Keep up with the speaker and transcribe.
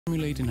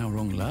formulate in our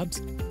own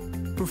labs,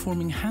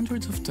 performing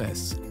hundreds of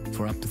tests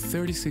for up to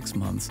 36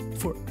 months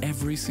for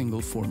every single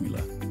formula.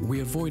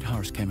 We avoid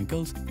harsh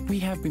chemicals. We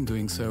have been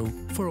doing so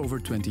for over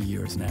 20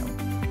 years now.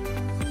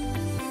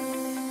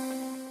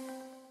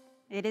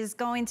 It is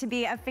going to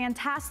be a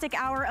fantastic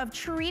hour of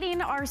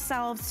treating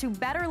ourselves to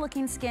better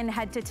looking skin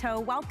head to toe.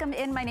 Welcome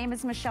in, my name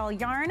is Michelle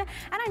Yarn,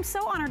 and I'm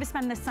so honored to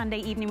spend this Sunday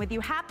evening with you.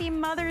 Happy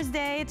Mother's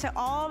Day to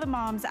all the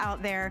moms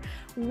out there.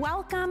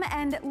 Welcome,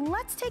 and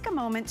let's take a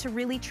moment to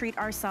really treat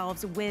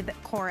ourselves with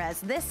KORRES.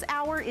 This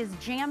hour is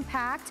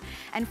jam-packed,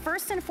 and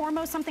first and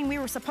foremost, something we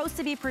were supposed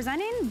to be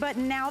presenting, but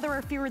now there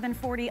are fewer than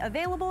 40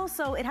 available,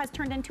 so it has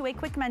turned into a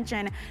quick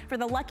mention for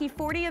the lucky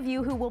 40 of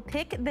you who will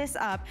pick this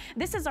up.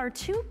 This is our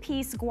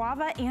two-piece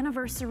guava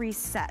anniversary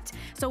set.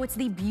 So it's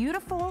the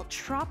beautiful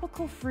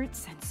tropical fruit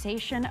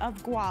sensation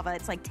of guava.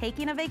 It's like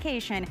taking a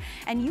vacation,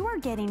 and you are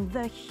getting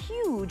the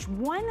huge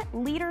 1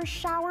 liter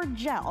shower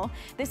gel.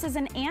 This is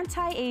an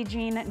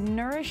anti-aging,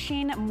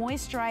 nourishing,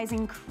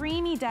 moisturizing,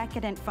 creamy,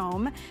 decadent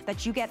foam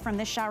that you get from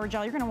this shower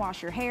gel. You're gonna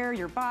wash your hair,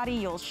 your body,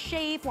 you'll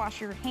shave,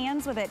 wash your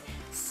hands with it.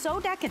 So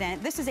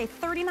decadent. This is a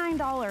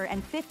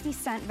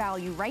 $39.50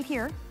 value right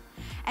here.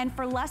 And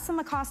for less than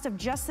the cost of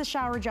just the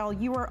shower gel,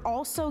 you are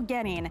also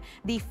getting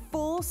the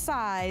full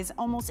size,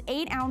 almost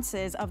 8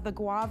 ounces of the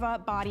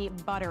guava body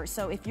butter.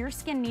 So if your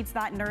skin needs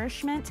that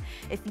nourishment,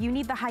 if you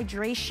need the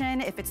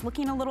hydration, if it's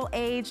looking a little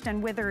aged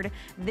and withered,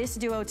 this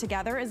duo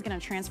together is gonna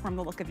transform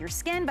the look of your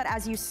skin. But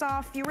as you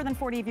saw, fewer than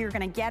 40 of you are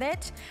gonna get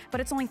it, but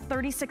it's only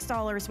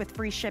 $36 with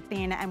free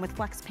shipping, and with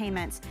flex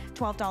payments,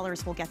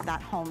 $12 will get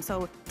that home.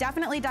 So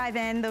definitely dive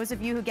in. Those of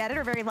you who get it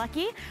are very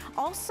lucky.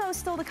 Also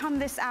still to come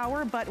this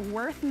hour, but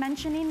worth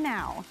mentioning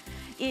now,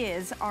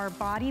 is our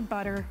body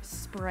butter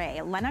spray.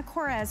 Lena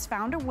KORRES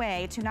found a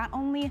way to not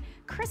only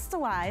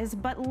crystallize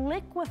but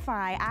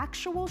liquefy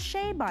actual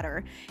shea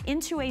butter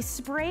into a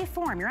spray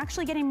form. You're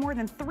actually getting more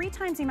than 3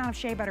 times the amount of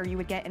shea butter you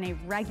would get in a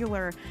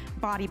regular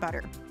body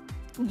butter.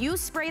 You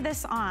spray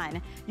this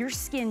on, your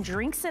skin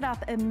drinks it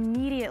up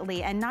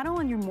immediately, and not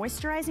only are you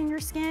moisturizing your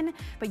skin,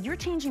 but you're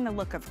changing the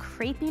look of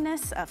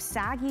crepiness, of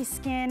saggy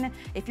skin.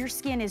 If your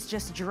skin is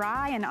just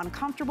dry and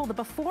uncomfortable, the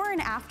before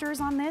and afters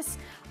on this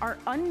are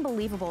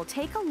unbelievable.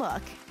 Take a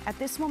look at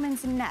this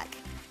woman's neck.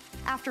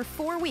 After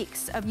 4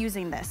 weeks of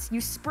using this,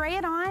 you spray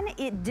it on,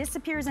 it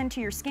disappears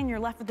into your skin, you're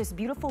left with this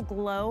beautiful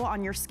glow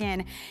on your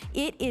skin.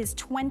 It is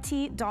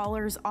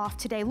 $20 off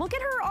today. Look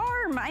at her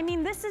arm. I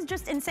mean, this is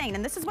just insane.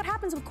 And this is what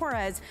happens with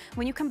KORRES.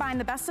 When you combine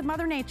the best of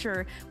Mother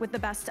Nature with the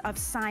best of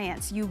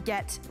science, you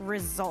get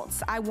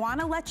results. I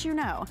wanna let you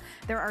know,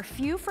 there are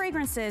few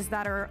fragrances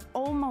that are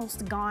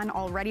almost gone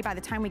already. By the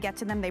time we get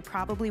to them, they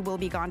probably will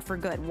be gone for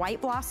good. White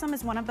Blossom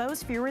is one of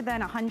those, fewer than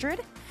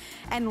 100.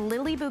 And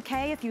Lily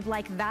Bouquet, if you'd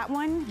like that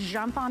one,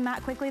 jump on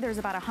that quickly. There's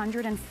about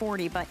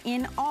 140, but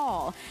in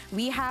all,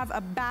 we have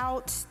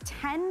about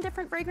 10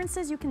 different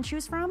fragrances you can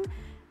choose from.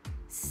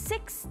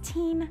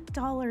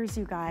 $16,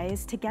 you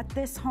guys, to get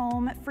this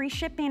home. Free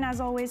shipping, as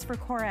always, for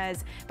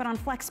KORRES, but on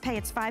FlexPay,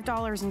 it's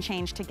 $5 and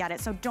change to get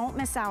it, so don't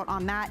miss out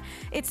on that.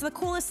 It's the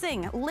coolest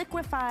thing,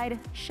 liquefied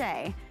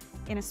shea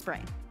in a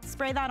spray.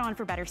 Spray that on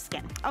for better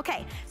skin.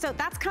 Okay, so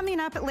that's coming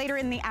up later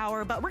in the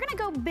hour, but we're gonna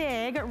go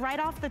big right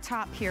off the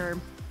top here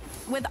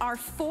with our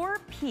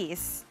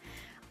 4-piece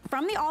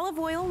from the olive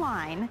oil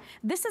line.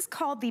 This is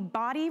called the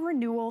Body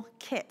Renewal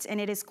Kit, and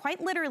it is quite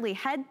literally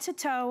head to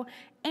toe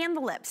and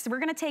the lips. So we're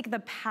gonna take the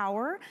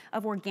power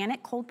of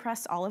organic cold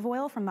pressed olive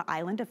oil from the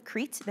island of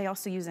Crete. They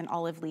also use an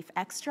olive leaf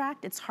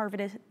extract. It's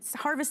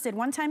harvested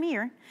 1 time a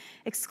year,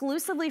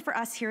 exclusively for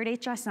us here at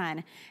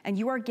HSN, and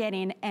you are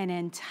getting an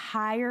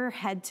entire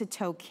head to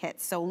toe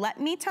kit. So let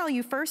me tell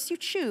you, first you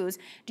choose,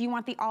 do you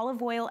want the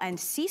olive oil and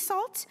sea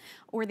salt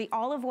or the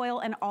olive oil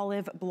and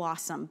olive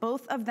blossom?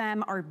 Both of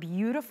them are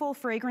beautiful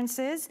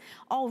fragrances.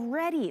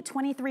 Already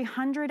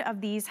 2,300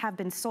 of these have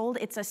been sold.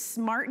 It's a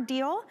smart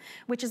deal,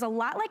 which is a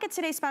lot like a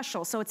Today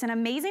Special. So it's an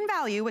amazing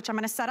value, which I'm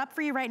gonna set up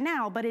for you right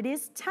now, but it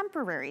is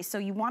temporary. So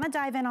you wanna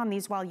dive in on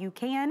these while you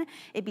can.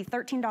 It'd be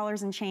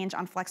 $13 and change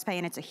on FlexPay,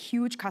 and it's a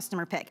huge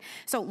customer pick.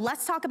 So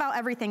let's talk about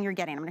everything you're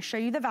getting. I'm gonna show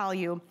you the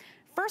value.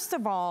 First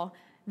of all,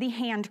 the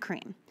hand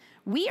cream.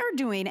 We are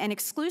doing an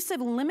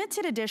exclusive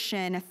limited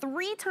edition,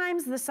 3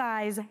 times the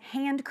size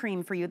hand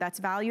cream for you that's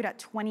valued at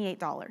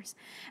 $28.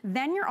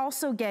 Then you're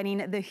also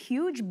getting the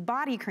huge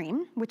body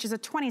cream, which is a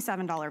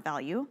 $27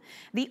 value.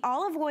 The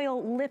olive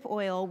oil lip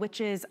oil,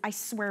 which is, I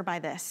swear by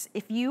this,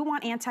 if you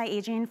want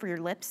anti-aging for your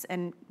lips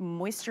and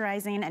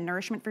moisturizing and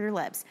nourishment for your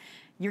lips,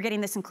 you're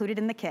getting this included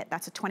in the kit.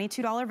 That's a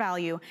 $22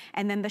 value.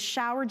 And then the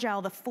shower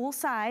gel, the full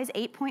size,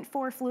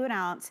 8.4 fluid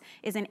ounce,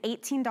 is an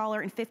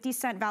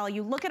 $18.50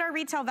 value. Look at our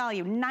retail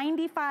value,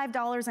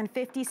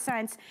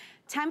 $95.50.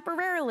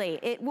 Temporarily,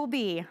 it will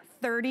be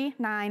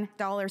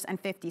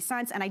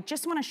 $39.50. And I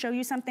just wanna show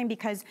you something,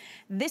 because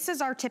this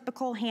is our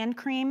typical hand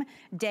cream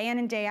day in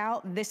and day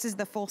out. This is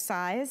the full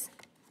size.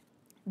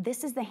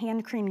 this is the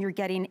hand cream you're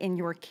getting in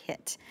your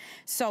kit.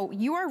 So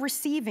you are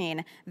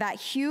receiving that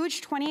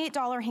huge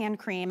 $28 hand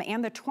cream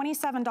and the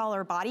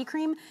 $27 body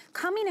cream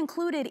coming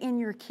included in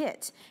your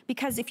kit.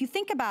 Because if you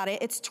think about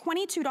it, it's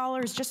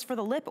 $22 just for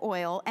the lip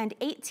oil and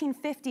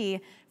 $18.50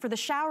 for the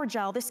shower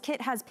gel. This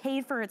kit has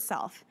paid for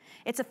itself.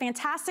 It's a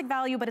fantastic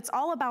value, but it's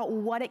all about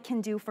what it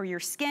can do for your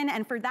skin.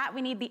 And for that,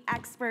 we need the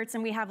experts.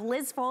 And we have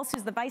Liz Folse,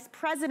 who's the Vice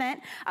President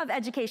of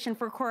Education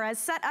for KORRES,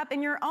 set up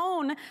in your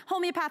own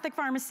homeopathic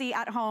pharmacy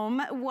at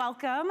home.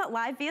 Welcome,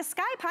 live via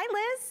Skype.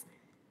 Hi, Liz.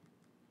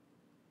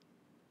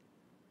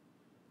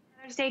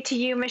 Mother's Day to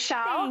you,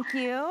 Michelle. Thank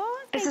you.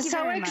 This is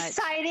so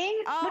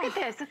exciting. Oh. Look at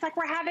this. It's like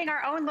we're having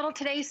our own little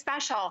Today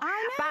Special.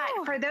 I know.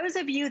 But for those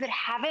of you that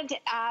haven't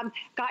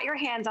got your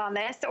hands on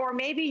this, or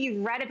maybe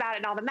you've read about it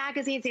in all the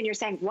magazines and you're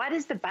saying, what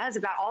is the buzz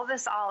about all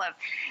this olive?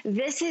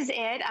 This is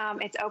it.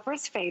 It's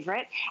Oprah's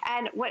favorite.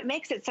 And what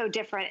makes it so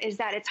different is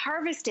that it's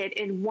harvested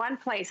in one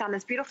place on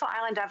this beautiful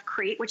island of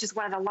Crete, which is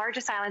one of the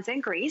largest islands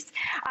in Greece.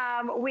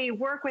 We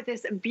work with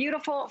this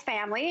beautiful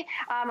family,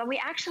 and we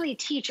actually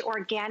teach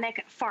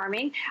organic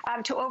farming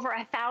to over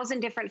 1,000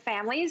 different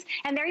families.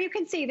 And there you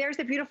can see, there's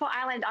the beautiful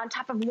island. On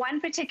top of one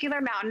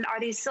particular mountain are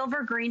these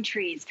silver green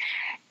trees.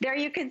 There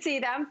you can see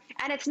them.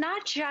 And it's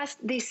not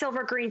just the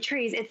silver green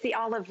trees, it's the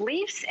olive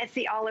leaves, it's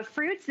the olive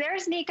fruits.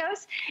 There's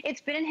Nikos.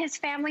 It's been in his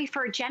family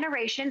for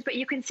generations, but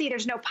you can see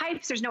there's no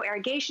pipes, there's no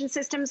irrigation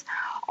systems,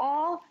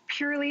 all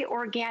purely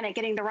organic,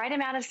 getting the right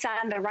amount of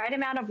sun, the right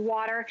amount of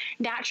water,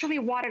 naturally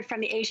watered from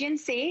the Aegean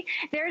Sea.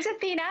 There's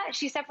Athena.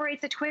 She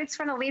separates the twigs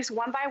from the leaves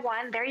one by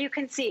one. There you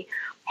can see,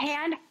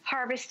 hand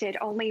harvested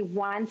only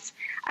once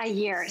a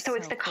year. So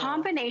it's the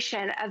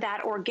combination of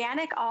that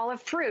organic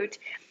olive fruit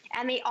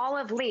and the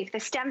olive leaf, the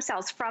stem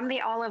cells from the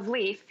olive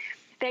leaf.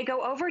 They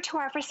go over to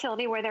our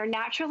facility where they're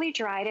naturally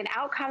dried, and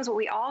out comes what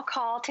we all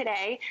call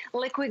today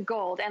liquid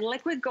gold. And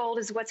liquid gold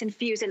is what's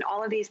infused in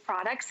all of these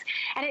products.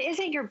 And it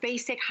isn't your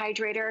basic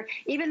hydrator,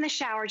 even the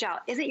shower gel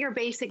isn't your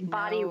basic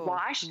body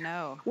wash.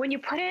 No. When you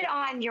put it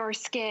on your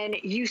skin,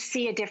 you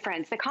see a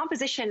difference. The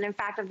composition, in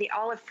fact, of the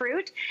olive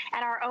fruit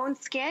and our own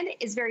skin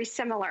is very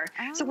similar.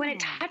 Oh. So when it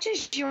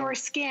touches your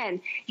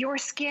skin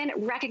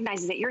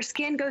recognizes it. Your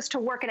skin goes to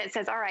work and it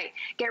says, all right,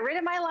 get rid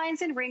of my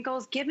lines and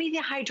wrinkles, give me the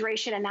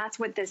hydration, and that's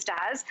what this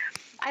does.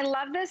 I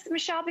love this,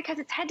 Michelle, because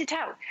it's head to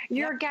toe.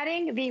 You're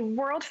getting the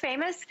world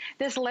famous,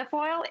 this lip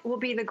oil will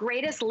be the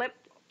greatest lip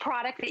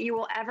product that you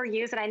will ever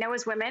use. And I know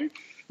as women,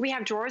 we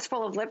have drawers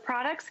full of lip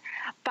products,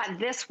 but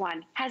this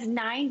one has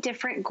 9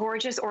 different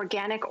gorgeous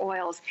organic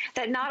oils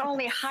that not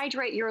only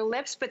hydrate your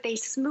lips, but they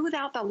smooth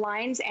out the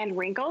lines and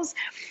wrinkles.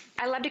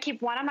 I love to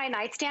keep one on my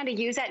nightstand to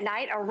use at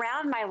night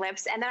around my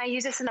lips, and then I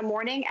use this in the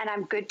morning and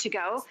I'm good to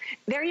go.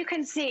 There you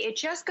can see it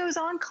just goes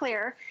on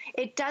clear.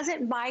 It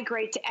doesn't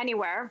migrate to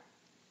anywhere.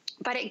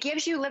 But it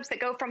gives you lips that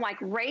go from like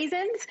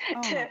raisins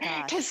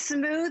to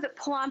smooth,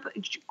 plump,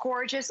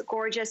 gorgeous,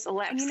 gorgeous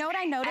lips. And you know what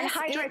I noticed? And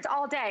hydrates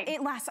all day.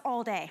 It lasts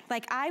all day.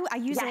 Like I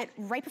use it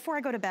right before I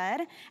go to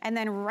bed, and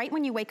then right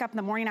when you wake up in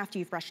the morning after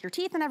you've brushed your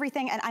teeth and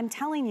everything, and I'm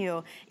telling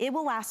you, it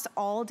will last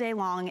all day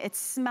long. It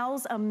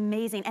smells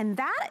amazing. And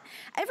that,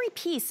 every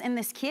piece in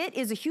this kit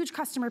is a huge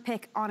customer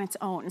pick on its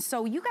own.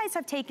 So you guys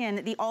have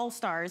taken the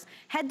all-stars,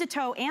 head to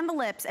toe, and the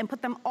lips, and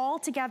put them all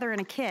together in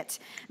a kit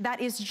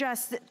that is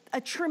just a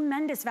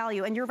tremendous value.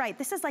 And you're right,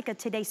 this is like a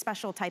Today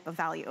Special type of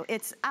value.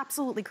 It's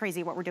absolutely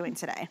crazy what we're doing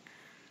today.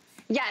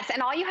 Yes,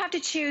 and all you have to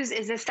choose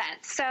is a scent.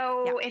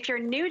 So if you're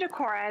new to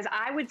KORRES,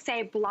 I would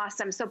say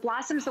Blossom. So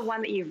Blossom's the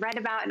one that you've read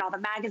about in all the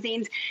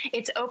magazines.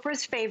 It's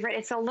Oprah's favorite.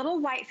 It's a little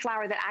white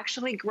flower that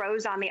actually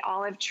grows on the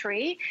olive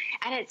tree,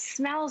 and it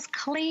smells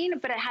clean,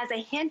 but it has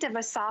a hint of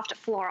a soft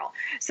floral.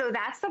 So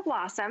that's the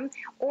Blossom,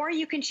 or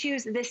you can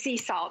choose the sea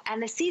salt,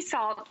 and the sea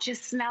salt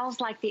just smells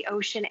like the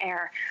ocean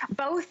air.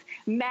 Both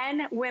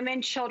men,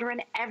 women,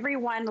 children,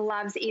 everyone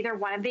loves either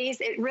one of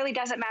these. It really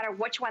doesn't matter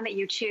which one that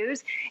you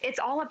choose. It's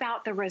all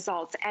about the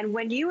results. And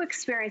when you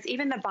experience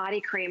even the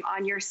body cream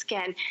on your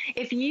skin,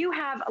 if you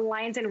have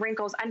lines and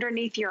wrinkles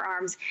underneath your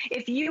arms,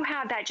 if you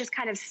have that just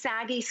kind of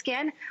saggy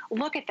skin,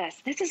 look at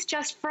this. This is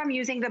just from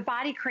using the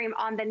body cream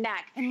on the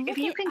neck. If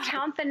you can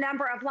count the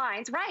number of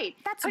lines,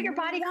 that's put your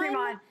body cream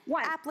on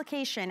one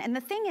application. And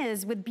the thing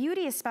is, with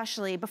beauty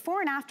especially,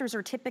 before and afters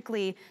are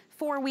typically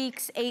 4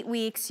 weeks, 8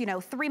 weeks,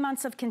 3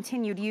 months of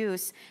continued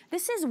use.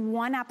 This is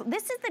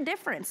this is the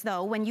difference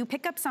though, when you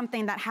pick up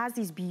something that has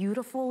these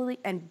beautiful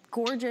and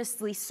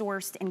gorgeously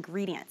sourced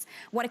ingredients,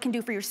 what it can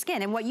do for your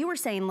skin. And what you were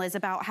saying, Liz,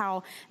 about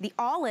how the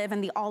olive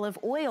and the olive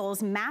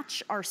oils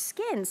match our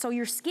skin, so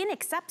your skin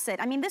accepts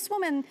it. I mean, this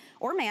woman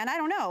or man, I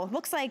don't know,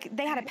 looks like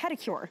they had a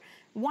pedicure.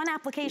 one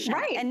application.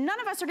 Right. And none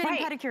of us are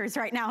getting pedicures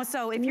right now.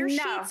 So if your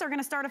sheets are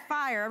gonna start a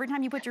fire, every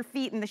time you put your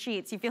feet in the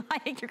sheets, you feel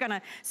like you're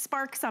gonna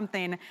spark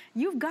something.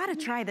 You've gotta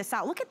try this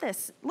out. Look at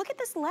this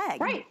leg.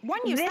 Right. One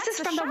use, this is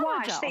from the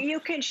wash gel. that you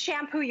can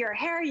shampoo your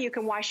hair, you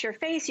can wash your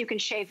face, you can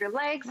shave your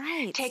legs,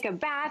 take a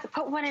bath,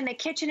 put one in the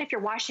kitchen if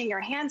you're washing your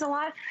hands a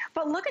lot.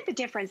 But look at the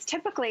difference.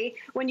 Typically,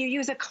 when you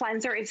use a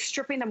cleanser, it's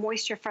stripping the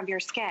moisture from your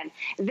skin.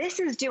 This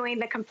is doing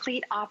the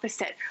complete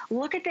opposite.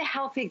 Look at the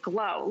healthy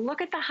glow.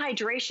 Look at the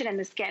hydration in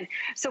the skin.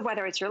 So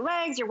whether it's your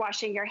legs, you're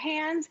washing your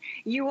hands,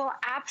 you will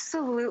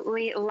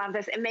absolutely love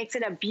this. It makes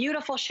it a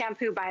beautiful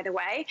shampoo, by the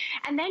way.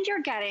 And then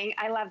you're getting,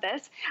 I love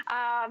this,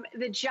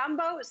 the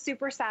jumbo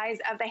super size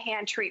of the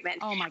hand treatment.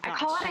 Oh my gosh. I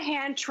call it a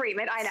hand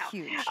treatment, I know.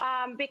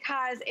 Huge.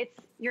 Because it's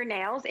your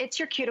nails, it's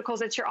your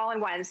cuticles, it's your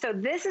all-in-one. So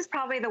this is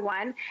probably the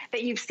one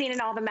that you've seen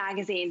in all the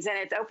magazines, and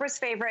it's Oprah's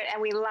favorite,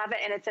 and we love it,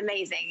 and it's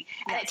amazing.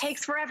 And it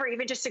takes forever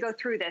even just to go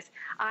through this.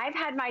 I've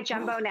had my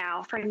jumbo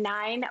now for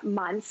 9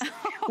 months.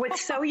 What's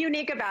so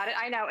unique about it,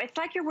 I know, it's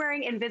like you're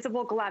wearing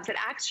invisible gloves. It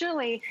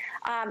actually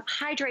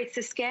hydrates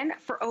the skin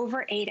for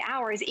over 8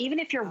 hours, even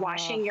if you're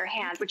washing your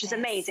hands, which is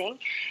amazing.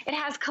 It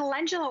has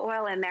calendula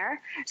oil in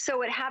there,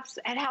 so it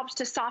helps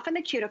to soften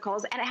the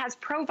cuticles, and it has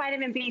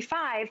provitamin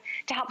B5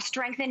 to help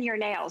strengthen your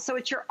nails. So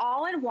it's your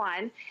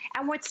all-in-one.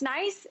 And what's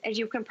nice, as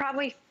you can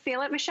probably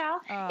feel it,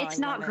 Michelle, it's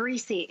not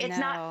greasy. It's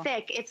not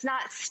thick. It's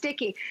not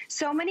sticky.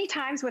 So many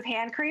times with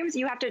hand creams,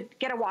 you have to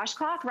get a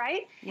washcloth,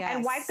 right?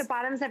 And wipe the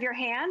bottoms of your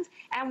hands.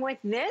 And with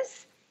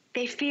this,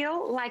 they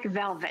feel like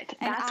velvet.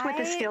 That's what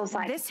this feels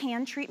like. This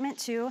hand treatment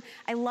too,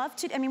 I love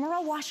to, I mean, we're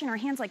all washing our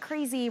hands like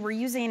crazy. We're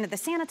using the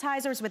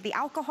sanitizers with the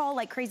alcohol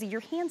like crazy.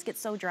 Your hands get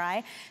so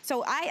dry.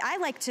 So I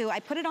like to, I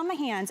put it on my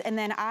hands and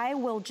then I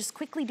will just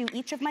quickly do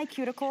each of my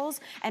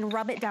cuticles and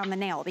rub it down the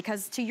nail.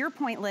 Because to your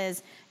point,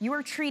 Liz, you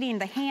are treating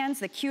the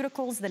hands, the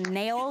cuticles, the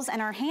nails,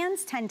 and our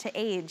hands tend to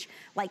age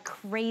like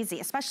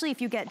crazy, especially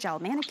if you get gel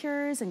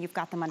manicures and you've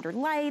got them under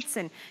lights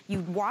and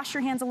you wash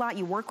your hands a lot,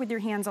 you work with your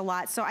hands a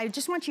lot. So I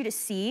just want you to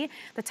see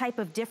the type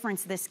of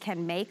difference this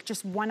can make,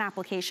 just one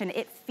application.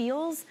 It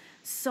feels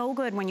so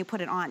good when you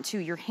put it on to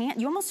your hand.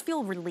 You almost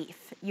feel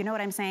relief, you know what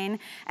I'm saying?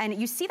 And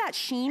you see that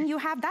sheen you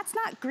have, that's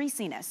not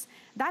greasiness.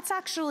 That's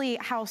actually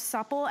how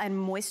supple and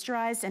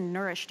moisturized and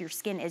nourished your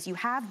skin is. You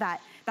have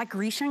that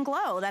Grecian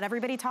glow that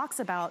everybody talks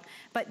about,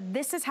 but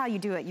this is how you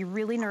do it. You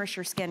really nourish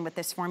your skin with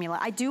this formula.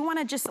 I do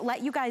wanna just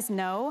let you guys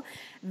know,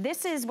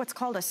 this is what's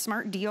called a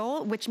smart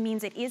deal, which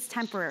means it is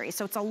temporary.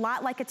 So it's a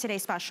lot like a Today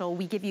Special.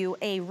 We give you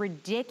a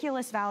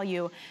ridiculous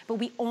value, but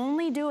we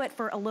only do it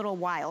for a little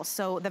while.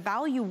 So the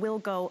value will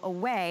go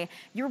away.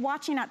 You're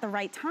watching at the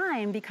right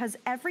time because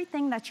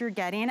everything that you're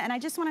getting, and I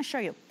just wanna show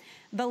you,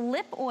 the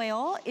lip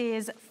oil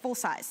is full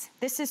size.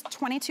 This is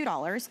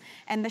 $22,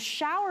 and the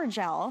shower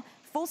gel,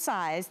 full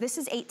size, this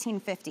is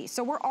 $18.50.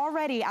 So we're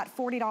already at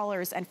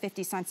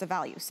 $40.50 of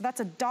value. So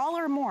that's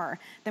 $1 more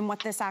than what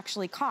this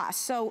actually costs.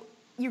 So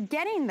you're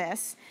getting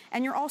this,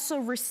 and you're also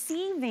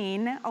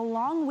receiving,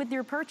 along with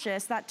your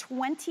purchase, that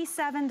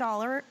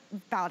 $27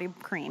 body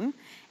cream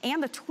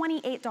and the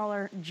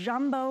 $28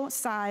 jumbo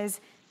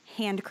size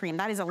hand cream.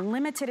 That is a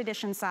limited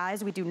edition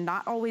size. We do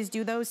not always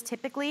do those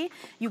typically.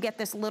 You get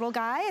this little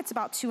guy, it's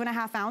about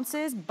 2.5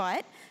 ounces,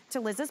 but to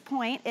Liz's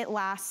point, it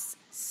lasts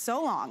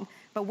so long.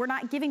 But we're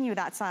not giving you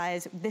that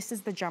size. This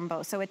is the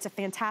jumbo. So it's a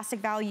fantastic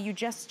value. You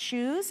just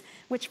choose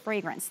which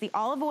fragrance. The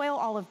olive oil,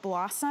 olive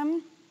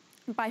blossom,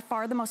 by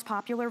far the most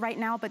popular right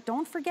now, but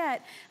don't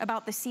forget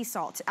about the sea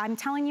salt. I'm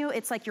telling you,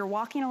 it's like you're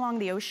walking along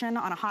the ocean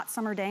on a hot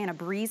summer day and a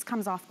breeze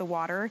comes off the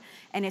water,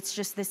 and it's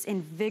just this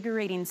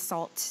invigorating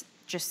salt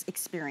just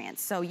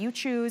experience. So you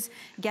choose,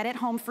 get it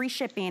home, free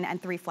shipping, and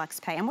 3 flex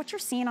pay. And what you're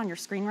seeing on your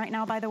screen right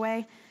now, by the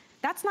way,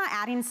 that's not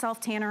adding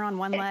self-tanner on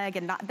one leg,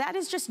 and that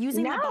is just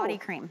using the body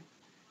cream.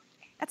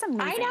 That's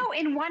amazing. I know,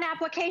 in one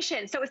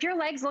application. So if your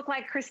legs look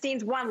like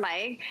Christine's one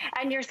leg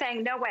and you're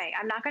saying, no way,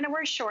 I'm not gonna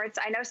wear shorts.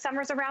 I know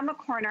summer's around the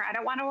corner. I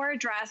don't wanna wear a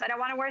dress. I don't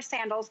wanna wear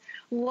sandals.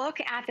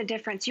 Look at the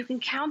difference. You can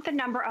count the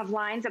number of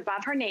lines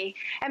above her knee.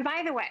 And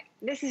by the way,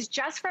 this is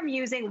just from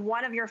using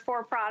one of your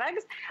 4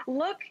 products.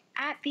 Look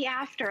at the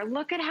after.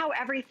 Look at how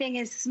everything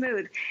is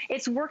smooth.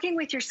 It's working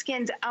with your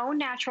skin's own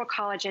natural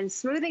collagen,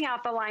 smoothing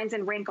out the lines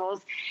and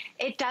wrinkles.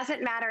 It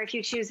doesn't matter if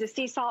you choose the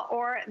sea salt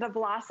or the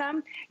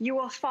blossom. You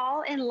will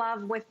fall in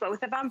love with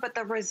both of them, but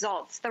the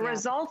results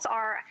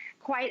are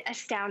quite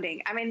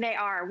astounding. I mean, they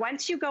are.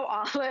 Once you go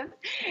olive,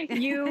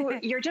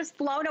 you're just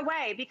blown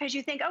away because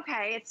you think,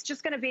 okay, it's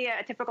just gonna be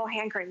a typical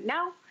hand cream.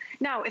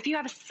 No, if you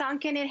have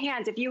sunken in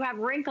hands, if you have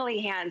wrinkly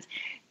hands,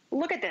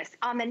 look at this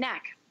on the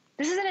neck.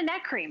 This isn't a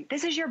neck cream.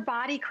 This is your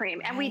body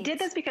cream. And we did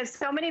this because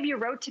so many of you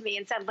wrote to me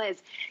and said,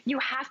 Liz, you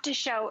have to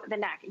show the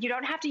neck. You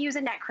don't have to use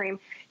a neck cream.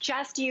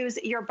 Just use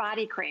your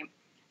body cream.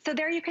 So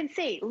there you can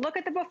see. Look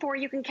at the before.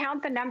 You can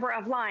count the number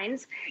of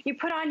lines. You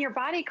put on your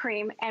body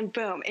cream and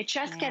boom, it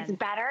just gets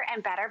better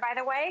and better, by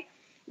the way.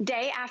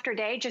 day after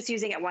day, just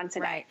using it once a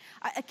day.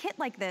 A kit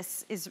like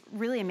this is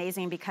really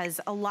amazing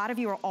because a lot of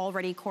you are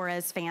already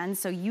KORRES fans,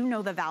 so you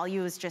know the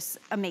value is just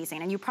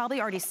amazing, and you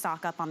probably already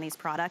stock up on these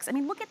products. I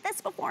mean, look at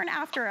this before and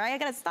after. I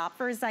gotta stop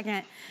for a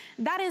second.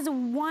 That is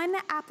one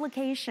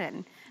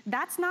application.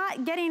 That's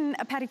not getting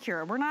a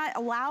pedicure. We're not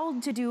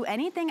allowed to do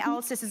anything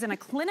else. This is in a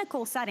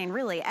clinical setting,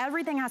 really.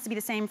 Everything has to be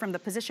the same from the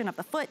position of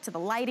the foot to the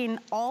lighting,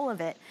 all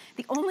of it.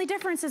 The only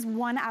difference is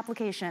one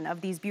application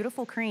of these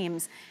beautiful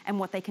creams and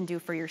what they can do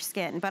for your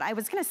skin. But I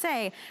was gonna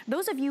say,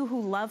 those of you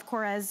who love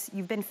KORRES,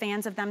 you've been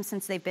fans of them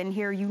since they've been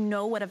here, you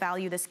know what a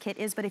value this kit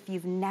is, but if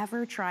you've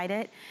never tried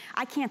it,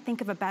 I can't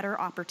think of a better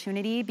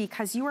opportunity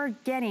because you are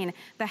getting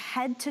the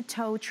head to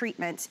toe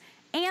treatment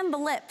and the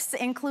lips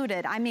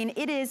included. I mean,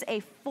 it is a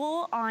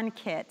full-on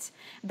kit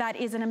that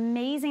is an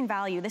amazing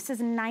value. This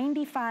is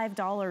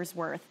 $95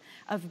 worth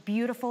of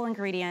beautiful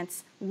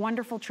ingredients,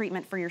 wonderful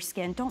treatment for your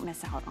skin. Don't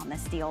miss out on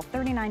this deal.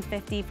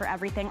 $39.50 for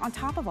everything. On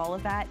top of all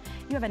of that,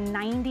 you have a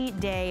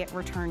 90-day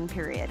return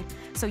period.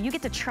 So you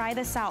get to try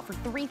this out for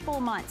 3 full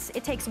months.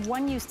 It takes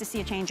 1 use to see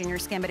a change in your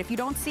skin, but if you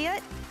don't see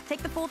it,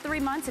 take the full 3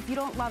 months. If you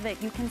don't love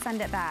it, you can send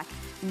it back.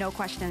 No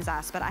questions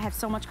asked, but I have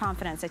so much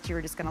confidence that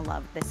you're just gonna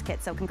love this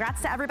kit. So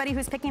congrats to everybody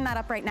who's picking that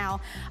up right now.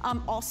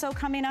 Also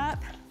coming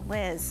up,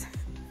 Liz.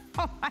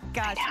 Oh my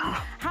gosh.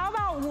 How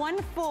about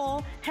one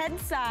full head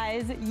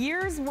size,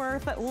 years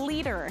worth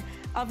liter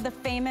of the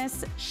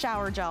famous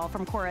shower gel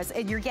from KORRES.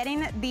 You're getting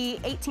the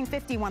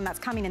 1850 one that's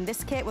coming in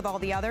this kit with all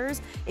the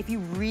others. If you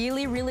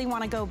really, really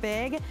wanna go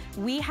big,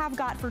 we have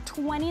got for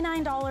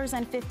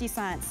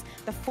 $29.50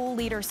 the full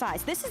liter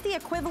size. This is the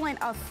equivalent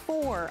of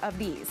 4 of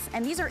these,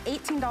 and these are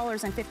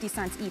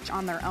 $18.50 each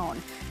on their own.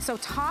 So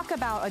talk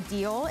about a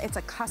deal. It's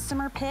a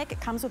customer pick.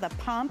 It comes with a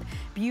pump,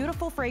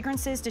 beautiful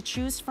fragrances to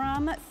choose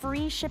from,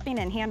 free shipping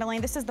and handling.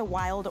 This is the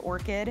Wild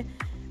Orchid,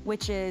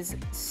 which is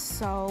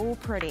so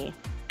pretty.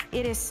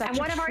 It is such a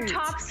treat. And one of our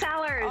top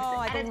sellers,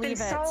 and it's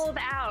been sold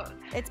out.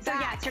 It's so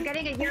back. Yes, you're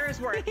getting a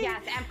year's worth,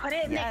 yes, and put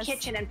it in the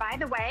kitchen. And by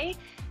the way,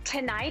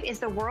 tonight is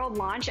the world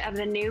launch of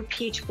the new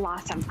Peach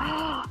Blossom.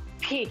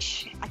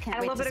 Peach, and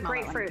a little bit of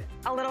grapefruit,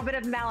 a little bit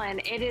of melon.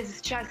 It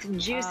is just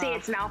juicy,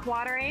 it's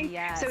mouth-watering.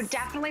 Yes. So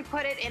definitely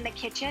put it in the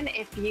kitchen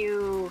if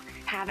you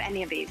have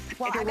any of these.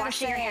 Well, if you're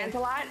washing your hands a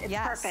lot, it's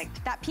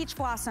perfect. That Peach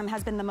Blossom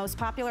has been the most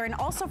popular, and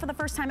also for the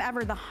first time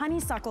ever, the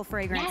honeysuckle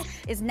fragrance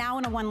is now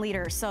in a 1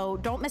 liter. So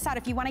don't miss out.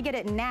 If you want to get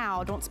it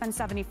now, don't spend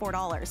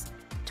 $74.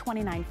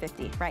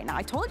 $29.50 right now.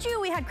 I told you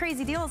we had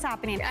crazy deals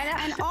happening.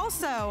 And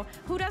also,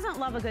 who doesn't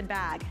love a good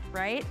bag,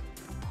 right?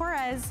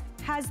 KORRES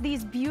has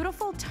these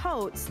beautiful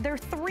totes. They're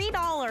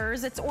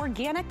 $3. It's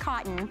organic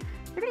cotton.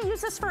 You're gonna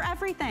use this for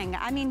everything.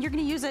 I mean, you're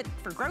gonna use it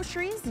for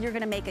groceries. You're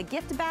gonna make a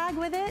gift bag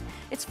with it.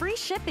 It's free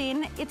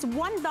shipping. It's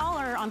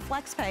 $1 on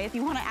FlexPay if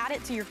you wanna add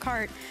it to your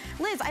cart.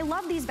 Liz, I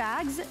love these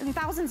bags, and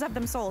thousands of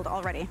them sold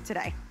already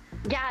today.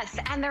 Yes,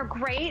 and they're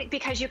great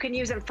because you can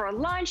use them for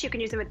lunch, you can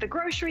use them at the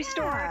grocery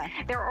store.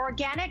 They're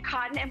organic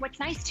cotton, and what's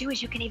nice too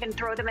is you can even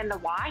throw them in the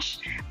wash,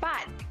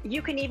 but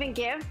you can even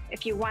give,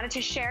 if you wanted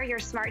to share your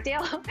smart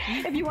deal,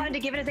 if you wanted to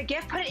give it as a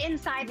gift, put it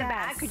inside the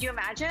bag. Could you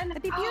imagine?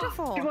 That'd be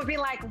beautiful. People would be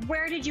like,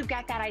 where did you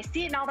get that? I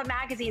see it in all the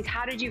magazines.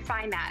 How did you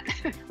find that?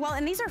 Well,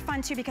 and these are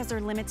fun too because they're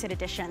limited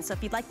edition. So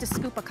if you'd like to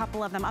scoop a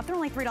couple of them up, they're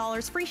only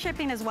 $3. Free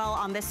shipping as well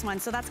on this one.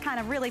 So that's kind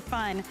of really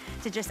fun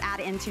to just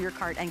add into your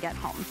cart and get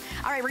home.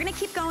 All right, we're gonna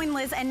keep going,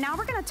 Liz, and now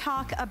we're gonna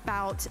talk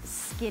about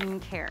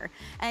skincare.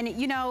 And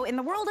you know, in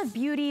the world of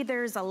beauty,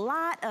 there's a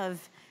lot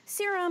of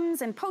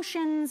serums and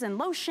potions and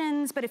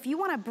lotions, but if you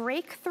wanna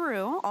break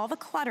through all the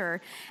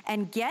clutter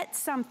and get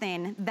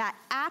something that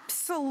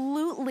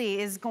absolutely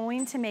is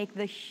going to make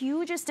the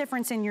hugest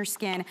difference in your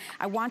skin,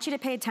 I want you to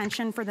pay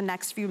attention for the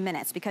next few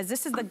minutes because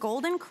this is the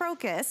Golden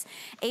Crocus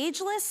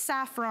Ageless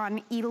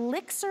Saffron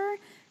Elixir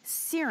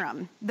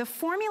Serum. The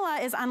formula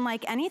is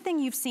unlike anything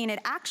you've seen. It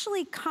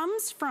actually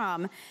comes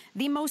from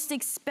the most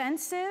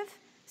expensive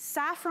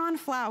saffron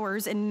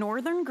flowers in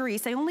northern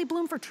Greece. They only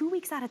bloom for 2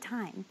 weeks at a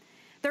time.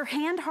 They're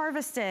hand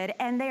harvested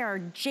and they are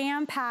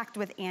jam-packed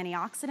with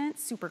antioxidants,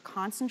 super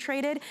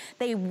concentrated.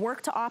 They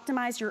work to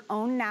optimize your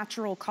own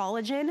natural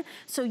collagen.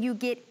 So you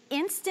get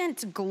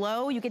instant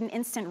glow, you get an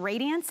instant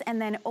radiance,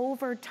 and then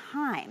over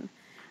time,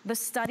 the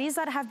studies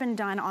that have been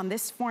done on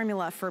this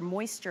formula for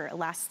moisture,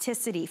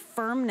 elasticity,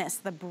 firmness,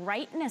 the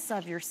brightness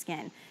of your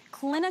skin,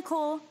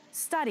 clinical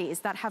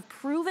studies that have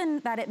proven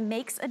that it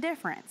makes a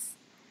difference.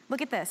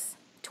 Look at this,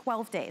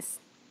 12 days.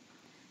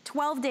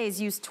 12 days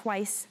used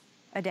twice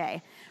a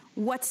day.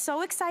 What's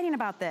so exciting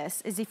about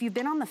this is if you've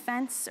been on the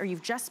fence or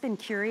you've just been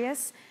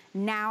curious,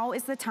 now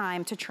is the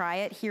time to try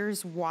it.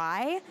 Here's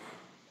why.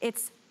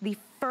 It's the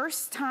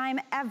first time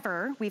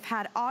ever we've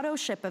had auto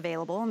ship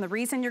available, and the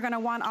reason you're gonna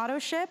want auto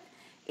ship,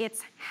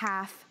 it's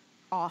half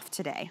off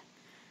today.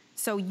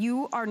 So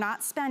you are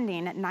not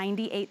spending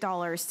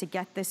 $98 to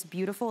get this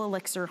beautiful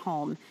elixir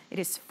home. It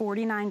is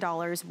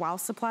 $49 while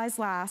supplies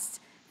last,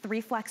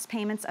 3 flex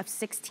payments of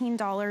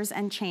 $16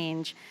 and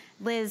change.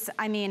 Liz,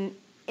 I mean,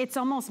 It's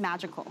almost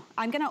magical.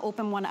 I'm gonna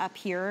open one up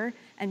here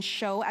and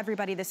show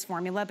everybody this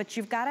formula, but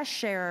you've gotta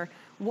share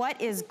what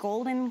is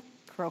golden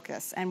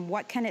crocus and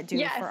what can it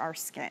do for our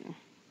skin?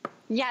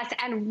 Yes,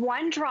 and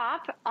 1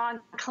 drop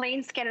on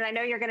clean skin, and I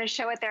know you're gonna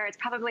show it there, it's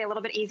probably a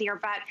little bit easier,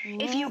 but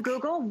if you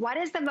Google what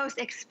is the most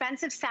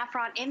expensive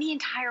saffron in the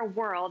entire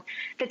world,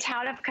 the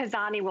town of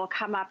Kazani will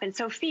come up. And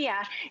Sophia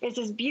is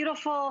this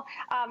beautiful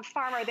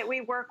farmer that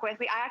we work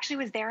with. I actually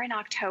was there in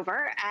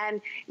October, and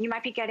you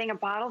might be getting a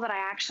bottle that I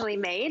actually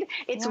made.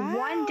 It's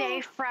 1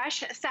 day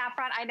fresh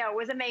saffron. I know, it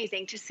was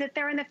amazing to sit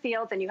there in the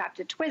fields, and you have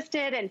to twist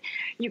it, and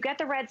you get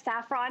the red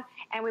saffron,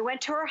 and we went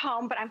to her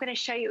home, but I'm gonna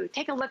show you,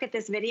 take a look at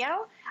this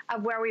video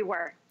of where we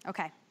were.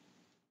 Okay.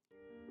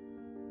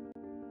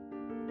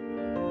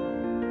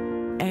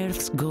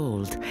 Earth's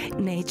gold,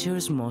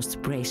 nature's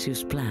most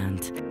precious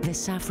plant, the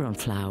saffron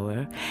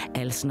flower,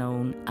 else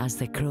known as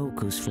the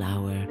crocus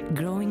flower,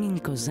 growing in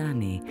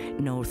Kozani,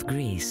 North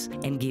Greece,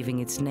 and giving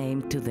its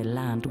name to the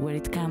land where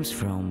it comes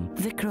from,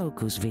 the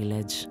crocus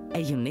village. A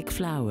unique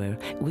flower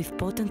with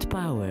potent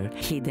power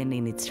hidden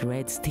in its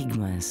red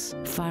stigmas,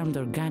 farmed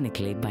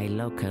organically by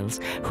locals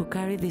who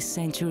carry this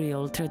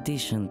century-old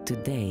tradition to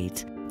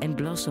date, and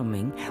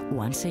blossoming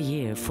once a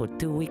year for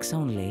 2 weeks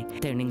only,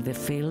 turning the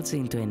fields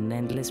into an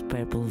endless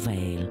purple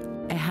veil.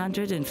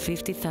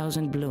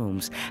 150,000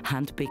 blooms,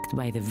 handpicked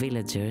by the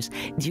villagers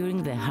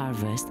during the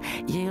harvest,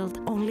 yield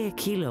only a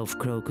kilo of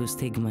crocus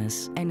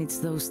stigmas. And it's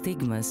those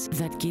stigmas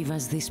that give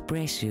us this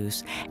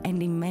precious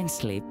and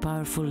immensely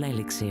powerful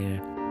elixir.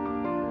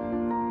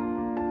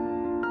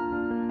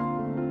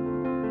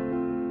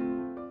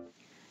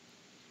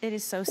 It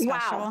is so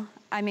special. Wow.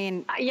 I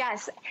mean,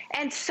 yes,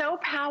 and so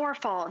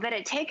powerful that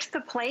it takes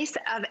the place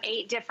of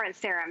 8 different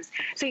serums.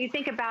 So you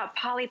think about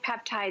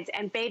polypeptides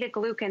and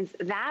beta-glucans,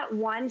 that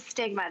one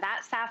stigma,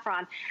 that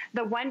saffron,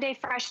 the 1 day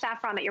fresh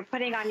saffron that you're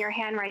putting on your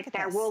hand right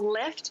there will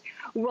lift,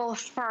 will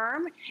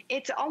firm.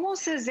 It's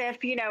almost as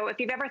if, you know, if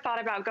you've ever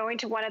thought about going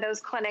to one of those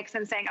clinics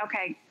and saying,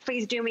 okay,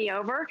 please do me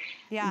over.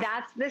 Then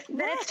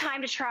it's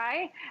time to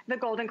try the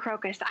golden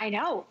crocus. I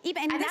know.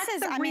 And this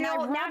is, I mean, I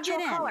rubbed it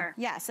in. Color.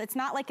 Yes, it's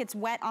not like it's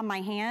wet on my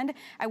hand.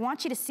 I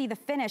want you to see the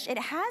finish. It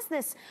has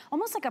this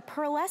almost like a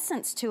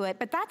pearlescence to it,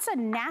 but that's a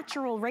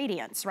natural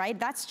radiance, right?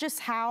 That's just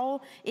how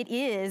it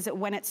is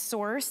when it's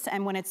sourced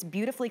and when it's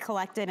beautifully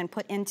collected and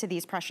put into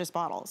these precious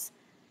bottles.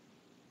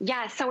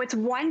 Yeah, so it's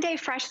 1 day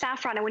fresh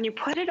saffron, and when you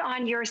put it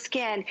on your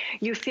skin,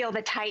 you feel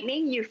the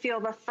tightening, you feel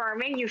the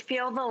firming, you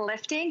feel the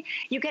lifting.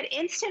 You get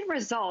instant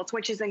results,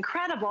 which is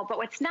incredible, but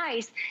what's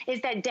nice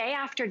is that day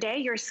after day,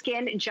 your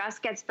skin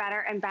just gets better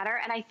and better,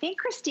 and I think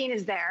Christine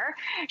is there.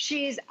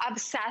 She's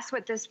obsessed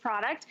with this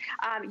product,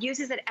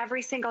 uses it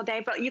every single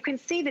day, but you can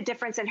see the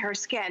difference in her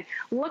skin.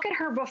 Look at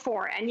her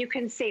before, and you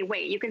can see,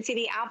 you can see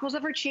the apples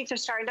of her cheeks are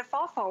starting to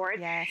fall forward.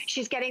 Yes.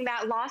 She's getting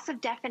that loss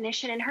of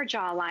definition in her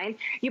jawline.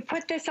 You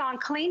put this on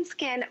clean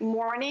skin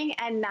morning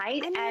and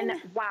night, and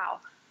wow,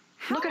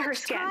 look at her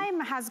skin. How much time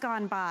has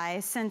gone by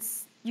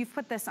since you've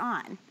put this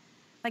on?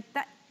 Like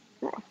that?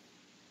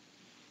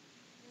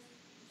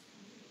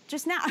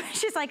 Just now.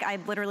 She's like, I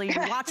literally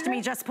watched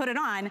me just put it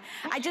on.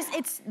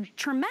 It's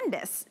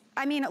tremendous.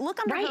 I mean, look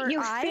under her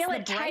eyes, feel the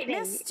it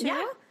brightness too.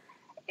 Yeah.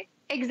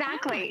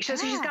 Exactly. Oh so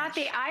she's got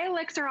the eye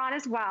elixir on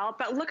as well,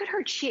 but look at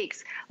her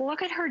cheeks.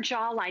 Look at her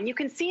jawline. You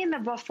can see in the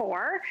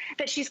before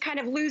that she's kind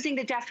of losing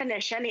the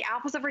definition. The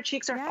apples of her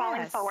cheeks are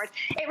falling forward.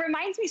 It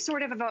reminds me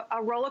sort of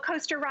a roller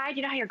coaster ride.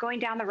 You know how you're going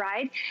down the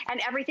ride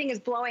and everything is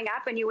blowing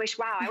up and you wish,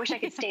 wow, I wish I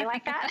could stay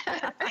like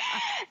that.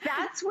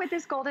 That's what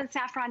this golden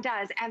saffron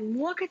does. And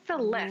look at the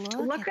lift.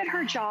 Look at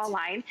her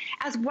jawline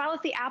as well as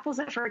the apples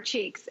of her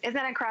cheeks. Isn't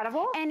that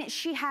incredible? And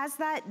she has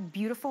that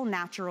beautiful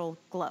natural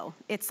glow.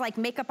 It's like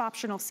makeup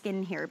optional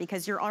skin here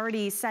because you're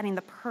already setting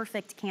the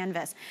perfect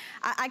canvas.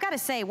 I gotta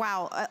say,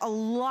 wow, a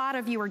lot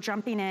of you are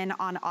jumping in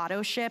on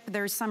auto ship.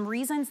 There's some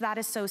reasons that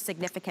is so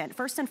significant.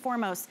 First and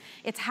foremost,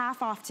 it's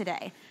half off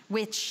today,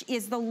 which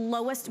is the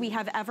lowest we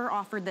have ever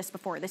offered this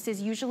before. This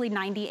is usually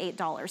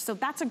 $98, so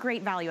that's a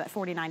great value at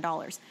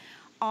 $49.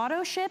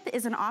 Auto ship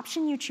is an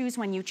option you choose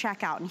when you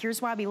check out, and here's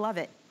why we love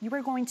it. You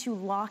are going to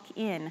lock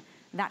in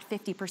that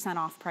 50%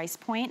 off price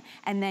point,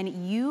 and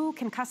then you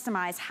can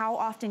customize how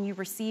often you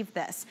receive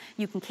this.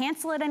 You can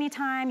cancel it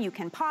anytime, you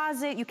can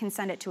pause it, you can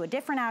send it to a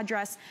different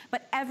address,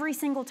 but every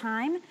single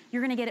time,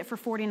 you're gonna get it for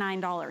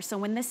 $49. So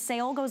when this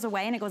sale goes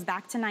away and it goes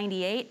back to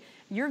 $98,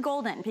 you're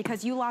golden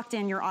because you locked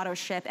in your auto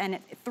ship, and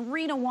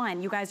 3 to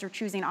 1, you guys are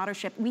choosing auto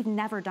ship. We've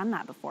never done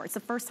that before. It's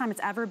the first time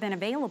it's ever been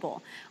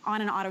available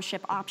on an auto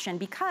ship option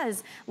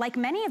because like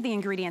many of the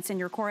ingredients in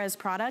your KORRES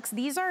products,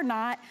 these are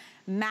not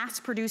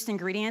mass-produced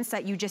ingredients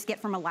that you just get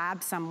from a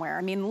lab somewhere.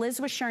 I mean,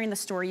 Liz was sharing the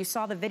story, you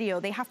saw the video,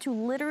 they have to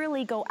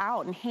literally go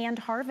out and hand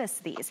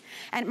harvest these.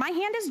 And my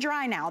hand is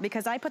dry now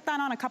because I put that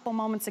on a couple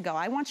moments ago.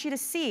 I want you to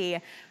see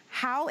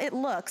how it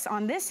looks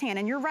on this hand,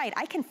 and you're right,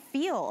 I can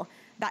feel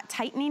that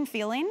tightening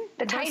feeling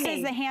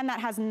versus the hand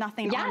that has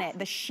nothing on it.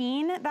 The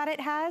sheen that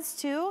it has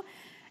too,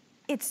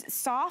 It's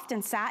soft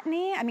and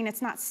satiny. I mean,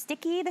 it's not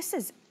sticky. This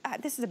is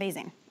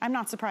amazing. I'm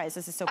not surprised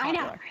this is so popular.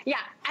 I know, yeah.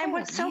 And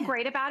what's so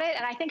great about it,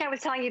 and I think I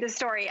was telling you the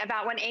story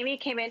about when Amy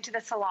came into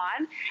the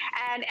salon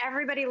and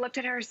everybody looked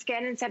at her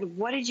skin and said,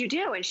 what did you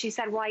do? And she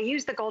said, well, I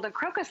used the golden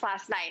crocus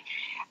last night.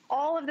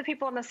 All of the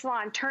people in the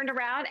salon turned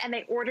around and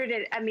they ordered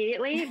it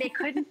immediately. They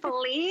couldn't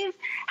believe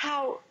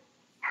how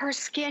her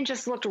skin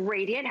just looked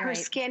radiant. Her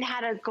skin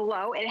had a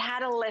glow. It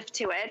had a lift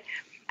to it.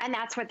 And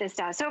that's what this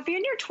does. So if you're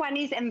in your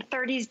 20s and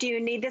 30s, do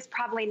you need this?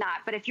 Probably not.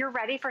 But if you're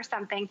ready for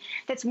something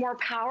that's more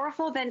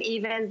powerful than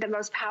even the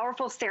most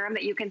powerful serum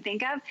that you can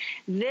think of,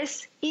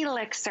 this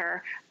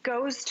elixir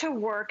goes to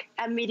work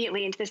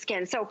immediately into the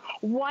skin. So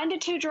 1 to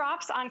 2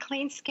 drops on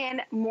clean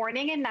skin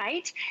morning and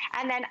night.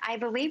 And then I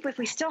believe if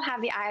we still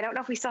have the eye, I don't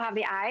know if we still have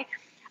the eye,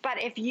 but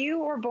if you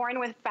were born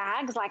with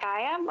bags like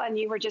I am, and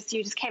you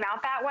just came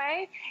out that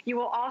way, you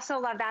will also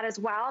love that as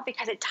well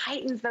because it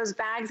tightens those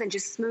bags and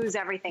just smooths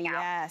everything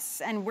out.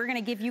 Yes, and we're gonna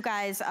give you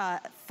guys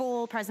a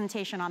full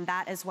presentation on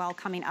that as well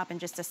coming up in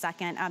just a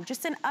second.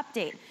 Just an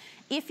update.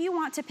 If you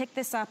want to pick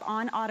this up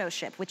on auto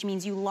ship, which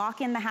means you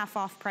lock in the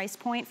half-off price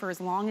point for as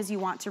long as you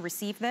want to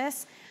receive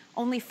this,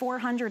 only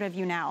 400 of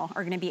you now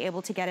are gonna be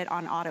able to get it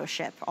on auto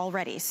ship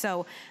already.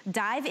 So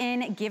dive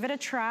in, give it a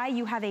try.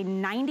 You have a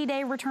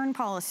 90-day return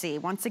policy,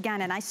 once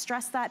again, and I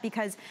stress that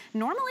because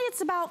normally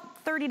it's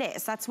about 30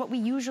 days. That's what we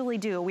usually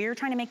do. We are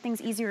trying to make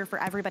things easier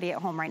for everybody at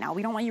home right now.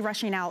 We don't want you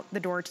rushing out the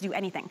door to do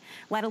anything,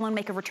 let alone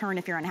make a return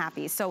if you're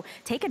unhappy. So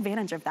take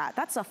advantage of that.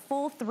 That's a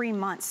full 3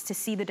 months to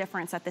see the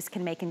difference that this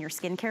can make in your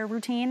skincare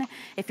routine.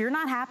 If you're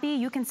not happy,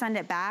 you can send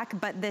it back,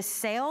 but this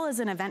sale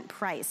is an event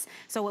price,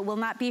 so it will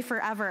not be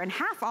forever, and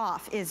half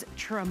off is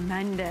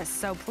tremendous.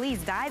 So please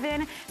dive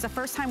in. It's the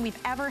first time we've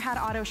ever had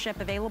auto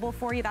ship available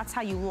for you. That's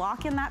how you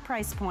lock in that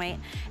price point,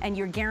 and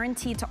you're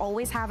guaranteed to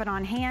always have it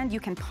on hand. You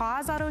can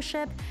pause auto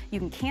ship. You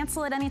can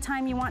cancel it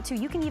anytime you want to.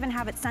 You can even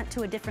have it sent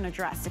to a different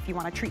address if you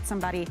want to treat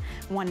somebody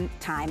one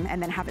time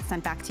and then have it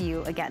sent back to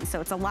you again.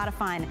 So it's a lot of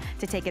fun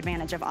to take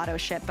advantage of auto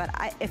ship. But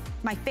if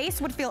my face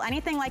would feel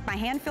anything like my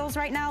hand feels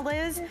right now,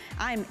 Liz,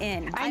 I'm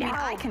in. I know.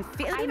 I can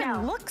feel it.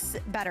 Even looks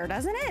better,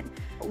 doesn't it?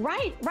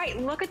 Right,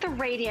 right. Look at the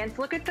radiance,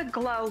 look at the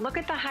glow, look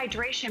at the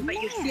hydration, but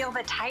you feel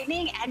the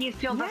tightening and you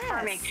feel the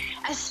firming,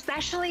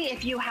 especially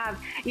if you have,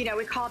 you know,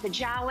 we call it the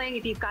jowling,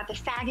 if you've got the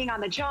sagging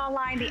on the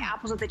jawline, the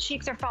apples of the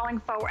cheeks are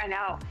falling forward. I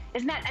know,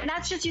 isn't that, and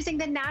that's just using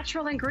the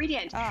natural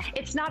ingredient.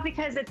 It's not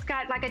because it's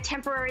got like a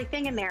temporary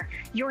thing in there.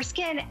 Your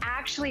skin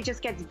actually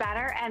just gets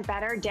better and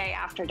better day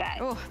after day.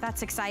 Oh,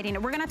 that's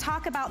exciting. We're gonna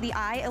talk about the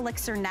eye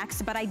elixir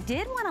next, but I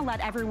did wanna let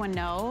everyone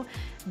know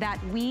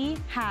that we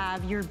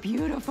have your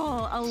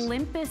beautiful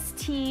Olympus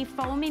Tea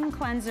Foaming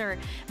Cleanser.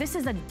 This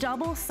is a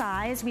double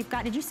size. We've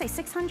got, did you say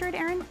 600,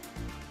 Erin?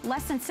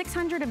 Less than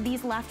 600 of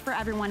these left for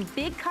everyone.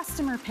 Big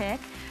customer pick.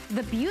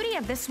 The beauty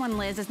of this one,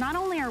 Liz, is not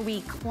only are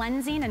we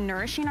cleansing and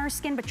nourishing our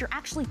skin, but you're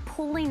actually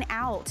pulling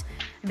out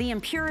the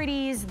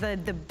impurities, the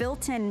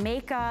built-in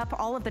makeup,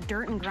 all of the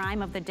dirt and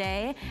grime of the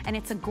day, and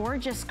it's a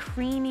gorgeous,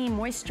 creamy,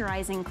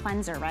 moisturizing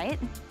cleanser, right?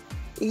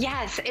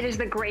 Yes, it is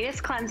the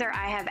greatest cleanser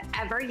I have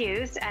ever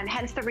used, and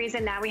hence the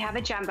reason now we have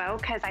a jumbo,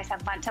 because I said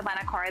to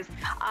Lena KORRES,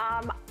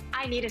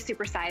 I need a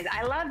super size.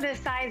 I love this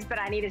size, but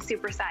I need a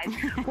super size.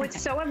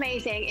 What's so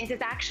amazing is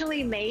it's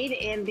actually made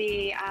in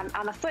the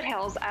on the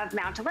foothills of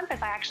Mount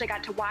Olympus. I actually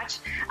got to watch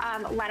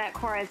Lena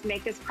KORRES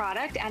make this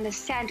product, and the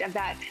scent of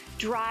that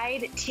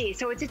dried tea.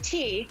 So it's a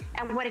tea,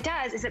 and what it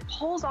does is it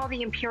pulls all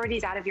the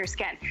impurities out of your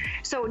skin.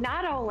 So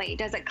not only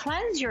does it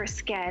cleanse your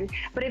skin,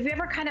 but have you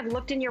ever kind of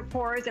looked in your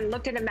pores and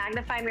looked in a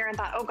magnifying mirror and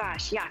thought, oh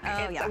gosh,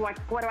 yuck,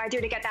 what do I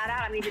do to get that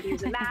out? I need to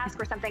use a mask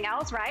or something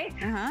else, right?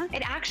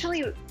 It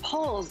actually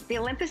pulls, the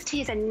Olympus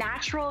tea is a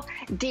natural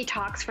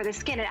detox for the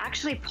skin. It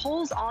actually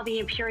pulls all the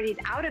impurities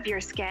out of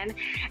your skin.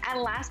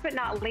 And last but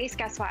not least,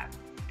 guess what?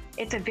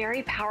 It's a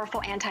very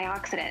powerful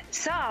antioxidant.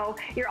 So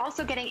you're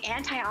also getting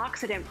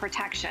antioxidant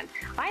protection.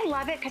 I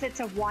love it because it's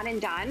a one and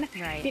done,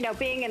 you know,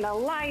 being in the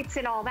lights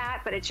and all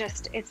that, but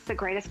it's the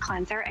greatest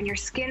cleanser, and your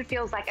skin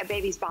feels like a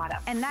baby's bottom.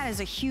 And that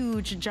is a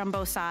huge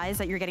jumbo size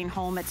that you're getting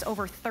home. It's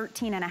over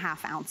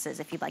 13.5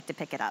 ounces if you'd like to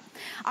pick it up.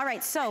 All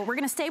right, so we're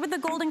gonna stay with the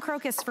golden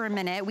crocus for a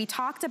minute. We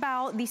talked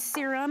about the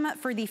serum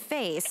for the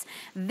face.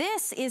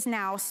 This is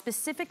now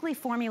specifically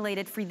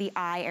formulated for the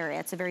eye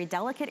area. It's a very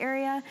delicate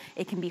area.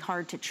 It can be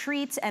hard to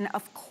treat, and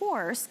of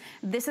course,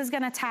 this is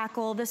gonna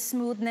tackle the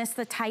smoothness,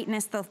 the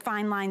tightness, the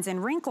fine lines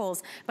and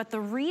wrinkles. But the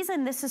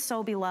reason this is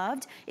so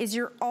beloved is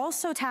you're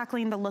also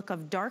tackling the look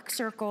of dark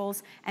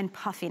circles and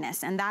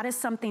puffiness. And that is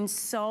something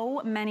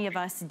so many of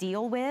us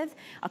deal with.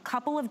 A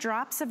couple of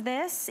drops of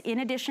this, in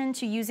addition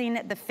to using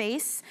the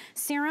face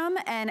serum,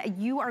 and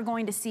you are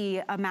going to see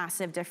a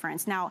massive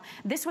difference. Now,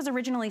 this was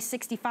originally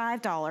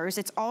 $65.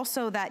 It's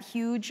also that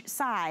huge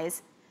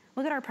size.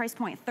 Look at our price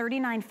point,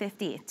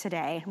 $39.50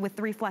 today with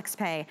 3 flex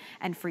pay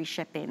and free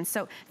shipping.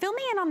 So fill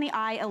me in on the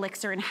eye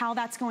elixir and how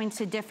that's going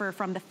to differ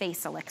from the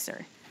face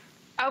elixir.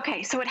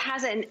 Okay, so it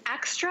has an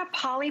extra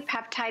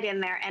polypeptide in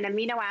there and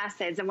amino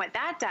acids. And what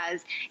that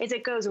does is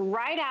it goes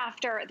right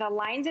after the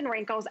lines and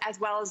wrinkles as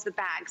well as the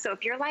bags. So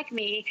if you're like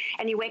me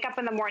and you wake up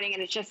in the morning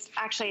and it's just,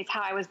 actually it's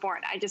how I was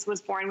born. I just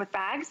was born with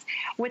bags.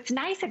 What's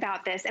nice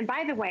about this, and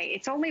by the way,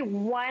 it's only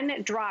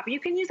 1 drop. You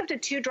can use up to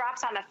 2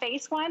 drops on the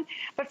face one,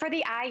 but for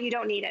the eye, you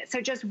don't need it.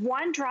 So just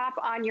 1 drop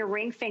on your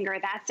ring finger,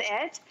 that's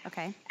it.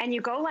 Okay. And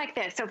you go like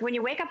this. So when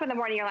you wake up in the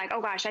morning, you're like,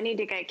 oh gosh, I need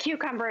to get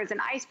cucumbers and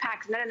ice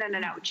packs. No, no, no, no,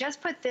 no.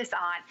 Just put this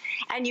on.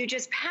 And you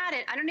just pat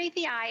it underneath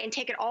the eye and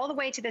take it all the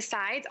way to the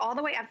sides, all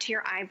the way up to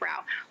your eyebrow.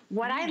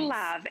 What I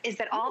love is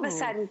that all of a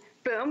sudden,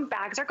 boom,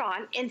 bags are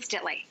gone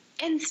instantly.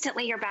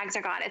 Instantly, your bags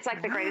are gone. It's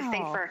like the greatest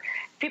thing for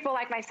people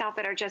like myself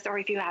that are just, or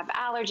if you have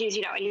allergies,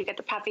 you know, and you get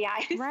the puffy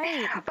eyes.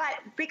 Right. But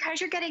because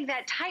you're getting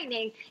that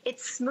tightening,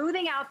 it's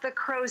smoothing out the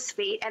crow's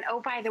feet. And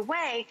oh, by the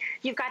way,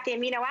 you've got the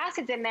amino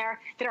acids in there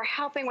that are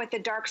helping with the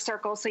dark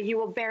circles, so you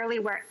will barely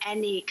wear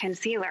any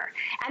concealer.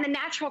 And the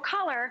natural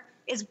color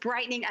is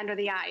brightening under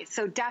the eyes.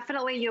 So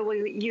definitely you will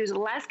use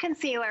less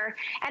concealer.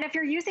 And if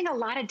you're using a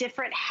lot of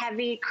different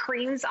heavy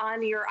creams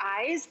on your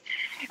eyes,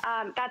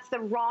 that's the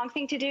wrong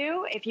thing to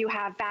do if you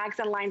have bags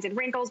and lines and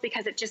wrinkles,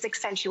 because it just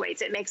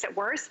accentuates, it makes it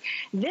worse.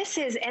 This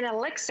is an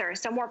elixir,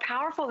 so more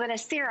powerful than a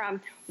serum.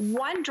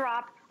 1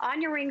 drop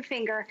on your ring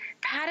finger,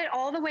 pat it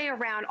all the way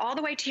around, all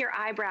the way to your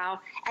eyebrow,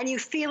 and you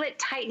feel it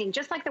tightening,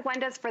 just like the one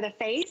does for the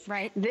face.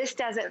 Right. This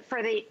does it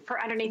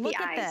for underneath the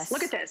eyes.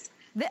 Look at this.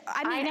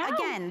 I mean,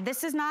 again,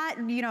 this is not,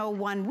 you know,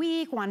 1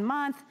 week, 1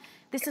 month.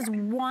 This is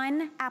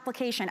 1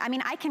 application. I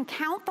mean, I can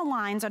count the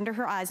lines under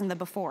her eyes in the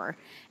before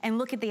and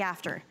look at the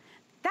after.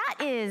 That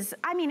is,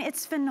 I mean,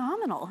 it's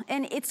phenomenal.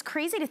 And it's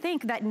crazy to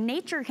think that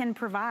nature can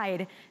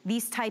provide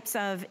these types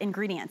of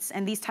ingredients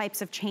and these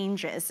types of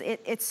changes.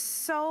 It's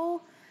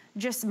so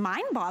just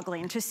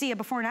mind-boggling to see a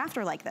before and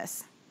after like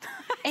this.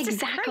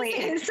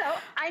 Exactly. So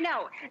I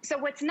know. So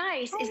what's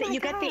nice is that you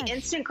get the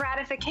instant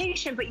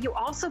gratification, but you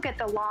also get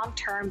the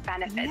long-term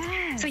benefits.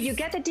 Yes. So you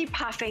get the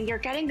depuffing, you're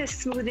getting the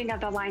smoothing of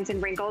the lines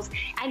and wrinkles.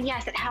 And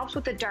yes, it helps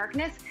with the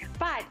darkness,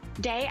 but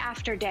day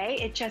after day,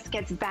 it just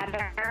gets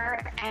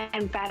better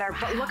and better. Wow.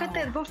 But look at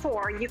the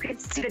before. You can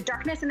see the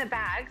darkness in the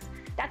bags.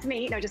 That's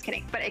me. No, just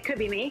kidding. But it could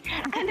be me.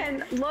 And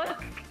then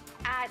look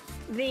at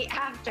the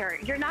after.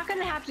 You're not going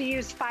to have to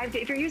use 5,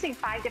 if you're using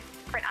 5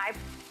 different eye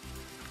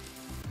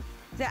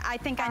I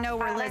think I know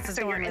where Liz is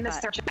going with that.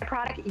 Search of the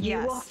product, you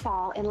will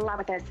fall in love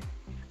with this.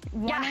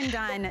 One and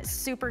done,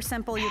 super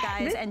simple, you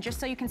guys. And just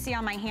so you can see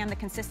on my hand the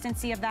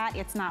consistency of that,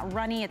 it's not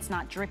runny, it's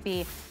not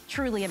drippy,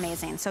 truly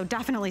amazing. So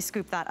definitely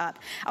scoop that up.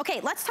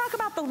 Okay, let's talk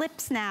about the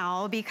lips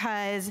now,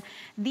 because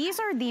these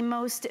are the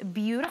most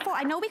beautiful.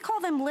 I know we call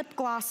them lip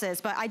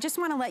glosses, but I just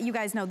want to let you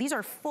guys know these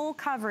are full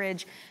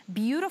coverage,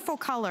 beautiful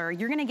color.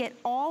 You're gonna get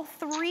all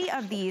 3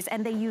 of these,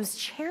 and they use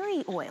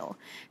cherry oil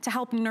to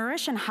help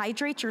nourish and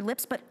hydrate your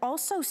lips, but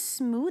also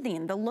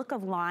smoothing the look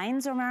of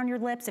lines around your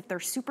lips if they're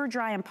super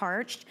dry and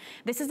parched.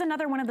 This is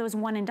another one of those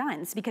one and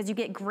dones, because you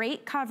get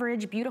great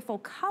coverage, beautiful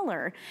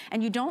color,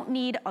 and you don't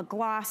need a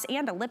gloss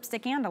and a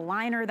lipstick and a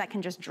liner that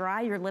can just dry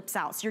your lips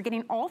out. So you're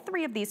getting all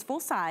 3 of these full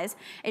size,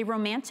 a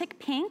romantic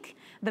pink,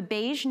 the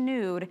beige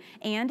nude,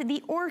 and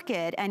the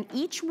orchid, and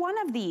each one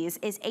of these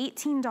is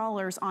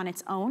 $18 on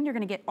its own. You're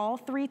gonna get all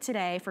 3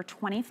 today for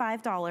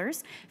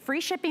 $25.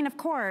 Free shipping, of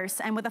course,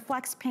 and with a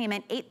flex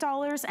payment,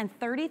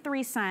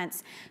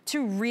 $8.33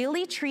 to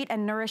really treat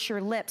and nourish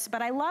your lips.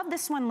 But I love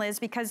this one, Liz,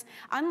 because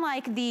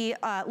unlike the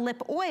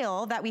lip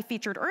oil that we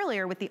featured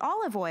earlier with the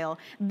olive oil,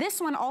 this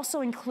one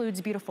also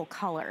includes beautiful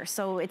color.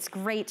 So it's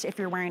great if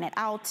you're wearing it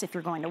out, if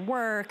you're going to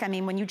work. I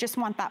mean, when you just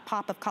want that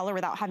pop of color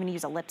without having to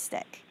use a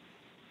lipstick.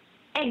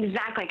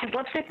 Exactly, because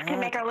lipsticks can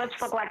make our lips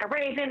look like a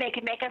raisin. They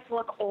can make us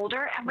look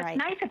older. And what's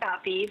nice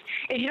about these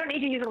is you don't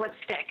need to use a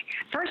lipstick.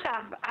 First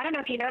off, I don't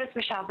know if you noticed,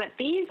 Michelle, but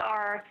these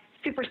are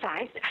super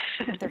sized.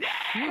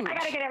 I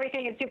got to get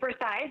everything in super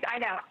sized, I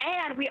know.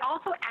 And we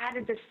also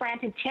added the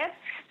slanted tip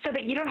so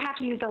that you don't have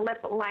to use a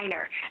lip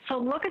liner. So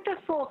look at the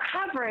full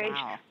coverage,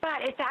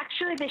 but it's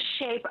actually the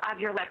shape of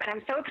your lip. And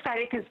I'm so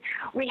excited because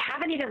we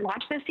haven't even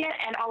launched this yet,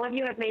 and all of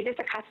you have made this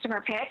a customer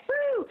pick.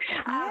 Woo!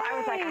 I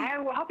was like,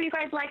 I hope you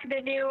guys like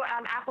the new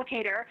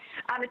applicator.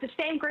 It's the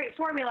same great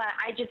formula.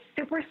 I just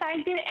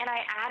supersized it, and I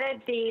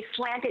added the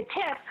slanted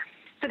tip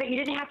so that you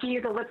didn't have to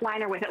use a lip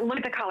liner with it. Look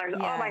at the colors.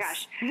 Yes. Oh my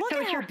gosh. Look so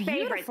at it's your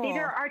favorites. These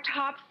are our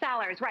top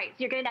sellers, right? So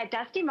you're getting that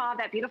dusty mauve,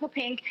 that beautiful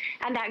pink,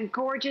 and that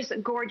gorgeous,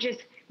 gorgeous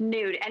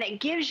nude. And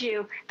it gives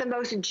you the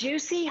most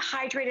juicy,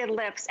 hydrated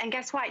lips. And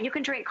guess what? You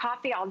can drink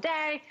coffee all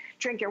day,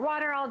 drink your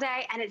water all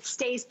day, and it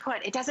stays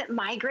put. It doesn't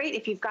migrate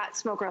if you've got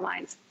smoker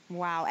lines.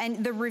 Wow,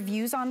 and the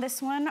reviews on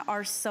this one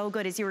are so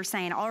good, as you were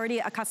saying. Already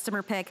a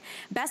customer pick.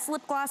 Best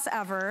lip gloss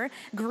ever.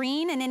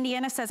 Green in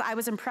Indiana says, I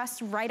was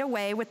impressed right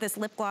away with this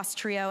lip gloss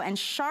trio. And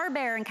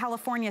Charbear in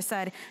California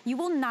said, you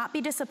will not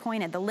be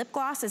disappointed. The lip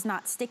gloss is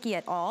not sticky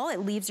at all.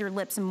 It leaves your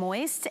lips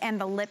moist and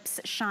the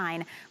lips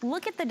shine.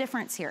 Look at the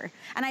difference here.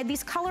 And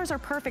these colors are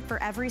perfect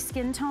for every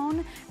skin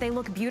tone. They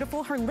look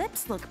beautiful. Her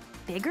lips look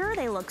bigger.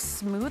 They look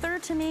smoother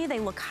to me. They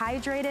look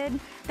hydrated.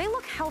 They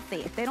look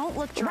healthy. They don't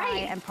look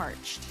dry and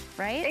parched,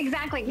 right?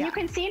 Exactly. Yeah. You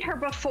can see her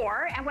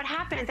before, and what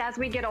happens as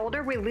we get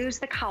older, we lose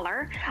the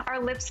color. Our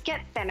lips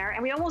get thinner,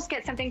 and we almost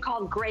get something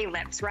called gray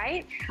lips,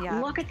 right? Yeah.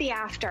 Look at the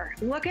after.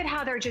 Look at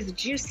how they're just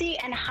juicy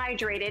and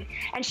hydrated.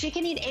 And she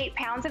can eat 8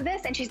 pounds of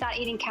this, and she's not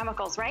eating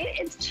chemicals, right?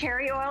 It's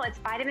cherry oil. It's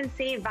vitamin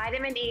C,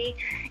 vitamin E.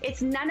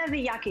 It's none of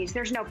the yuckies.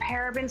 There's no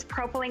parabens,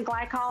 propylene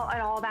glycol,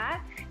 and all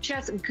that.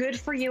 Just good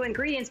for you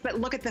ingredients, but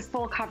look at the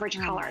full coverage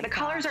color. The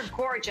colors are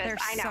gorgeous. They're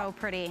so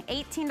pretty.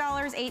 $18,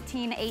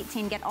 $18,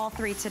 $18. Get all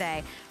 3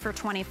 today for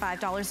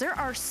 $25. There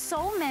are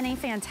so many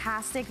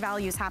fantastic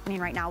values happening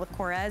right now with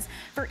KORRES.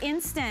 For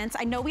instance,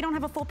 I know we don't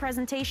have a full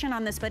presentation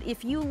on this, but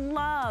if you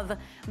love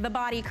the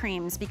body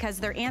creams because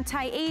they're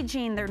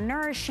anti-aging, they're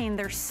nourishing,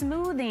 they're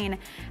smoothing,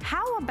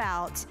 how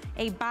about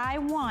a buy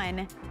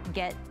one,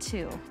 get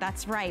 2?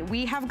 That's right.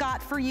 We have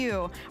got for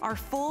you our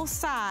full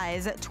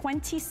size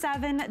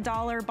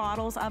 $27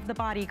 bottles of the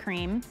body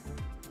cream.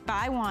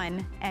 Buy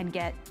one and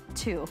get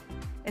 2.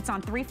 It's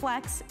on 3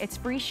 flex, it's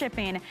free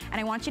shipping, and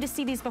I want you to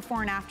see these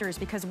before and afters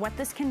because what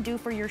this can do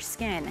for your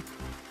skin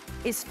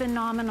is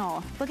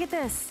phenomenal. Look at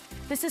this.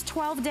 This is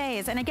 12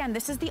 days, and again,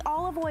 this is the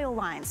olive oil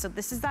line. So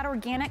this is that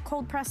organic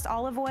cold pressed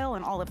olive oil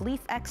and olive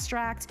leaf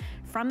extract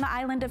from the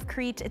island of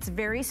Crete. It's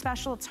very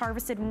special. It's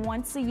harvested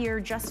once a year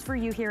just for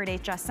you here at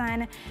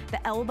HSN.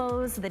 The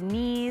elbows, the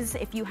knees,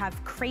 if you have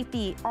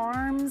crepey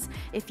arms,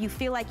 if you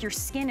feel like your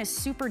skin is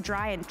super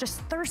dry and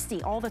just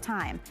thirsty all the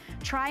time,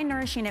 try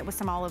nourishing it with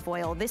some olive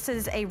oil. This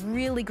is a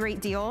really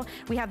great deal.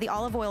 We have the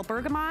olive oil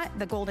bergamot,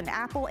 the golden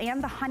apple,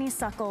 and the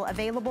honeysuckle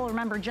available.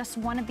 Remember, just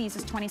one of these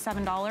is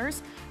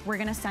 $27. We're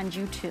gonna send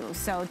you 2.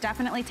 So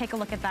definitely take a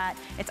look at that.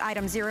 It's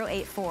item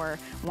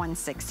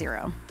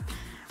 084160.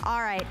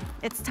 All right,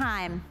 it's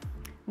time.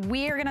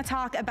 We are gonna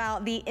talk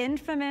about the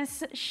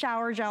infamous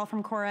shower gel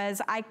from KORRES.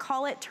 I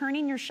call it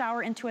turning your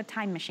shower into a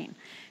time machine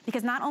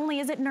because not only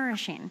is it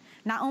nourishing,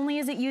 not only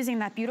is it using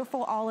that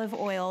beautiful olive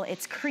oil,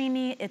 it's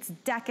creamy, it's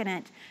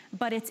decadent,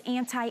 but it's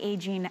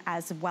anti-aging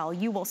as well.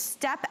 You will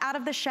step out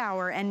of the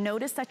shower and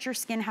notice that your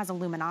skin has a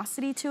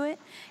luminosity to it.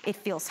 It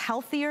feels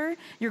healthier.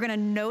 You're gonna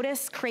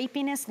notice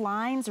crepiness,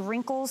 lines,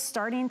 wrinkles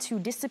starting to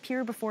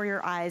disappear before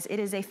your eyes. It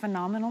is a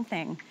phenomenal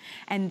thing.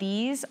 And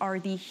these are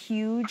the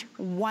huge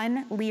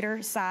 1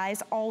 liter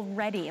size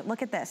already.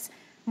 Look at this.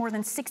 More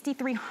than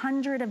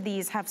 6,300 of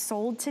these have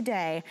sold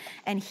today,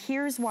 and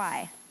here's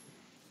why.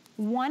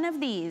 One of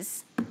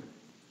these,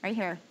 right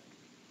here,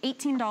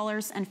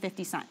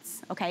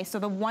 $18.50, okay? So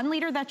the 1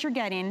 liter that you're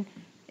getting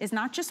is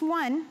not just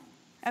one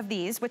of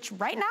these, which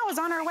right now is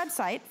on our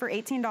website for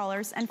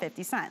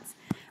 $18.50.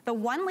 The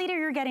 1 liter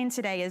you're getting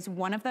today is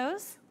one of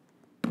those,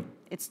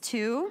 it's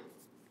 2,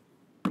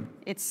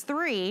 it's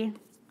 3,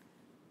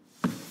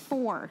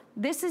 4.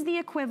 This is the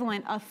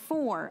equivalent of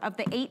 4 of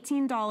the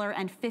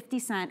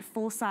 $18.50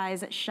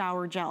 full-size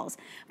shower gels.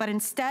 But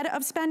instead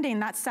of spending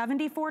that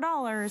 $74,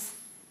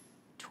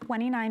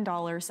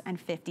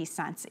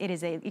 $29.50. It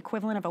is an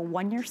equivalent of a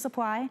 1-year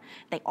supply.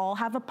 They all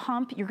have a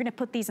pump. You're gonna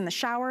put these in the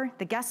shower,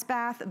 the guest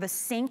bath, the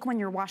sink when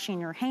you're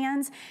washing your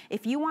hands.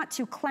 If you want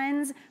to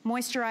cleanse,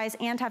 moisturize,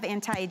 and have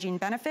anti-aging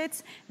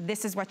benefits,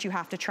 this is what you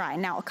have to try.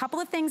 Now, a couple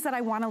of things that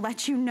I wanna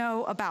let you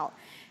know about.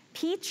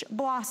 Peach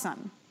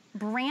Blossom.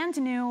 Brand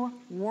new,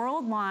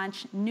 world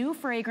launch, new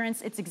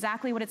fragrance. It's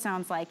exactly what it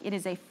sounds like. It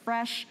is a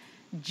fresh,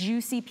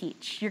 juicy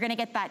peach. You're gonna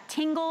get that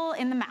tingle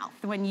in the mouth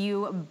when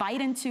you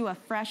bite into a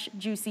fresh,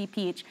 juicy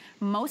peach.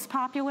 Most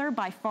popular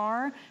by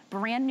far,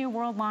 brand new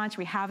world launch.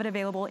 We have it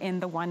available in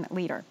the 1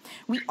 liter.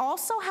 We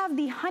also have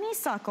the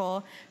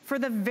honeysuckle for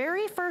the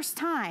very first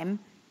time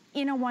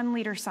in a 1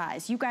 liter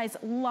size. You guys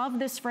love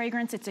this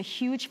fragrance. It's a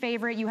huge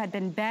favorite. You had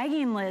been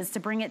begging Liz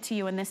to bring it to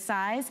you in this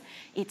size.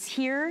 It's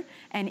here,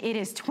 and it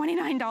is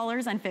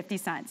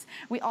 $29.50.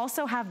 We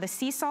also have the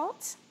sea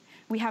salt,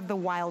 we have the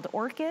wild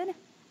orchid,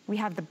 we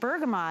have the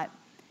bergamot,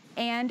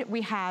 and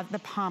we have the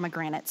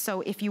pomegranate.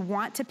 So if you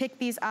want to pick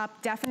these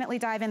up, definitely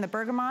dive in the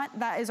bergamot.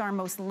 That is our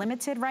most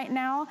limited right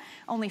now.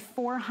 Only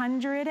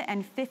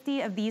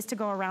 450 of these to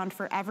go around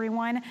for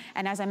everyone.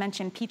 And as I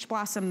mentioned, Peach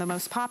Blossom, the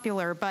most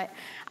popular. But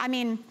I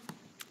mean,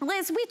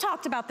 Liz, we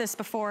talked about this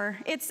before.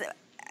 It's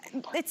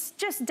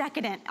just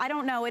decadent. I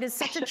don't know, it is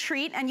such a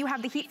treat, and you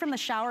have the heat from the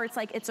shower. It's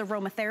like it's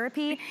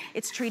aromatherapy.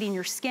 It's treating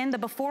your skin. The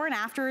before and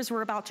afters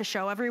we're about to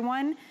show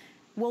everyone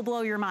will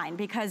blow your mind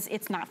because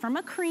it's not from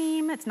a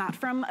cream, it's not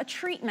from a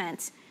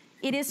treatment.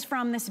 It is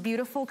from this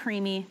beautiful,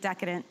 creamy,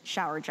 decadent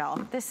shower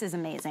gel. This is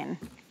amazing.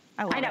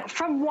 I know,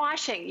 from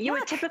washing, you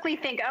would typically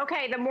think,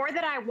 okay, the more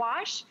that I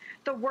wash,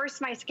 the worse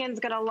my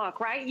skin's gonna look,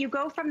 right? You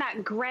go from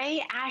that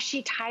gray,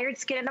 ashy, tired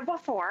skin in the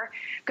before,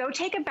 go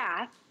take a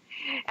bath,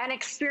 and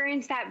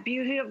experience that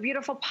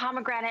beautiful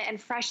pomegranate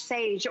and fresh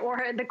sage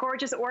or the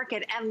gorgeous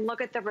orchid and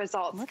look at the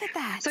results. Look at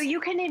that. So you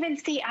can even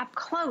see up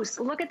close.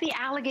 Look at the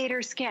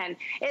alligator skin.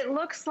 It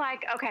looks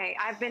like, okay,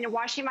 I've been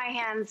washing my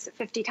hands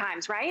 50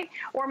 times, right?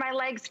 Or my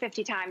legs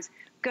 50 times.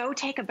 Go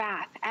take a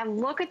bath and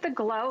look at the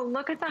glow,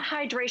 look at the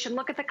hydration,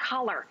 look at the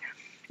color.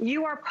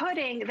 You are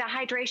putting the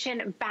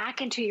hydration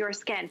back into your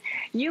skin.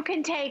 You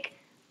can take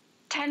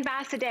 10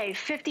 baths a day,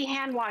 50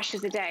 hand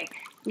washes a day.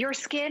 Your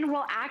skin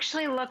will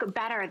actually look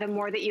better the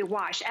more that you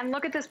wash. And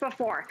look at this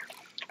before.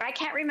 I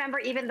can't remember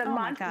even the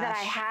month that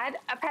I had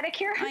a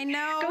pedicure. I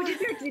know.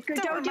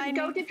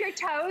 Go dip your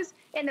toes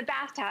in the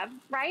bathtub,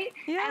 right?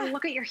 Yeah. And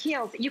look at your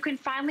heels. You can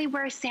finally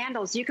wear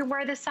sandals. You can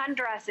wear the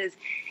sundresses.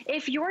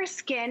 If your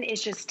skin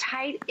is just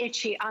tight,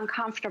 itchy,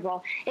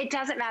 uncomfortable, it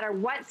doesn't matter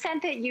what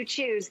scent that you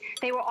choose,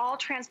 they will all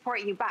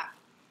transport you back.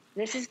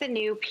 This is the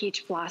new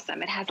Peach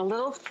Blossom. It has a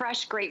little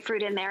fresh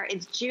grapefruit in there.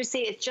 It's juicy.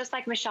 It's just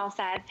like Michelle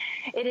said.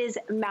 It is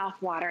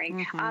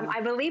mouth-watering.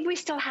 I believe we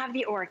still have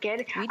the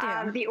orchid. We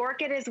do. The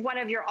orchid is one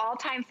of your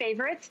all-time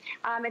favorites.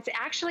 It's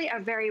actually a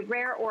very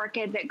rare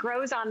orchid that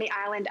grows on the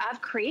island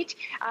of Crete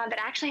that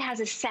actually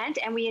has a scent,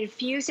 and we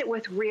infuse it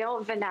with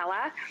real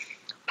vanilla.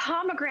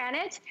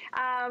 Pomegranate,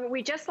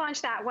 we just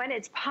launched that one.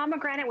 It's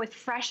pomegranate with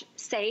fresh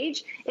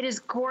sage. It is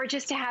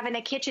gorgeous to have in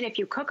the kitchen if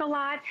you cook a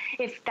lot,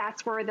 if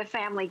that's where the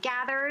family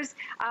gathers.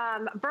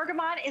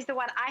 Bergamot is the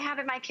one I have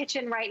in my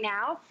kitchen right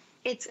now.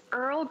 It's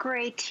Earl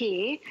Grey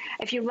tea.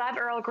 If you love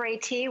Earl Grey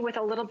tea with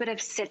a little bit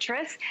of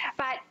citrus,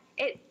 but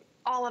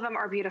all of them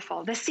are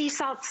beautiful. The sea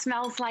salt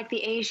smells like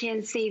the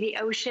Asian Sea, the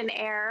ocean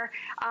air.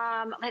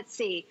 Let's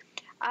see.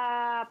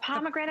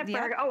 Pomegranate,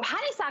 oh,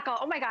 honeysuckle.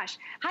 Oh my gosh,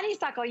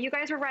 honeysuckle. You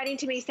guys were writing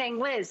to me saying,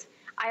 Liz,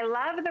 I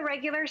love the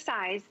regular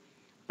size,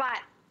 but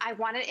I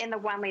want it in the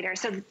 1 liter.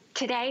 So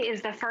today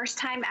is the first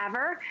time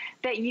ever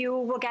that you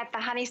will get the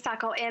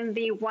honeysuckle in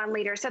the 1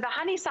 liter. So the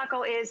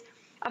honeysuckle is,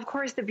 of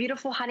course, the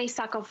beautiful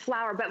honeysuckle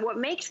flower, but what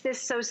makes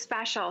this so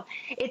special,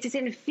 it's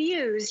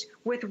infused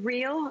with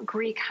real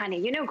Greek honey.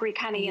 You know, Greek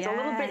honey is a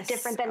little bit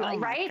different than,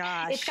 right?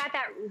 Gosh. It's got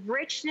that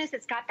richness,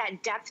 it's got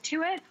that depth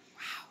to it.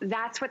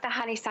 That's what the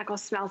honeysuckle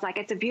smells like.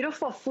 It's a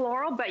beautiful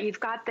floral, but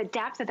you've got the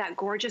depth of that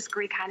gorgeous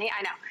Greek honey.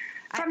 I know.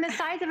 From the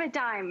size of a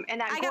dime and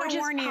that gorgeous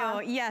pump. I gotta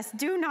warn you, yes,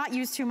 do not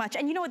use too much.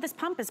 And you know what, this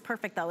pump is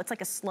perfect though. It's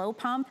like a slow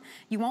pump.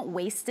 You won't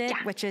waste it,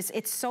 which is,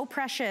 it's so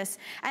precious.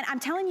 And I'm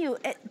telling you,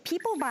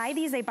 people buy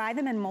these, they buy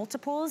them in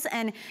multiples,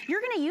 and you're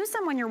gonna use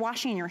them when you're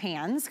washing your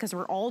hands, because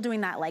we're all doing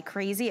that like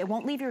crazy. It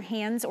won't leave your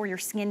hands or your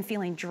skin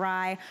feeling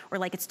dry or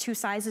like it's 2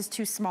 sizes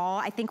too small.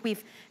 I think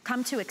we've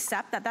come to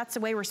accept that that's the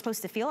way we're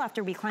supposed to feel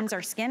after we cleanse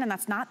our skin, and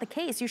that's not the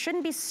case. You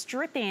shouldn't be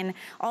stripping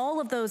all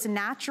of those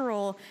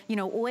natural, you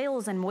know,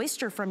 oils and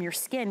moisture from your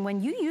skin.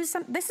 When you use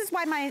some, this is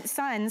why my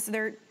sons,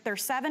 they're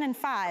 7 and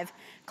 5,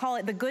 call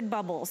it the good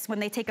bubbles when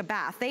they take a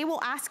bath. They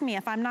will ask me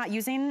if I'm not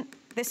using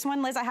this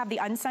one, Liz, I have the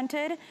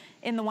unscented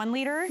in the 1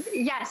 liter.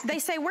 Yes. They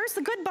say, where's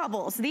the good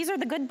bubbles? These are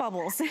the good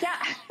bubbles. Yeah.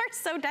 They're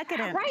so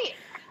decadent. Right.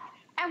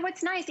 And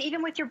what's nice,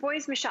 even with your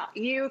boys, Michelle,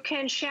 you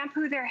can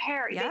shampoo their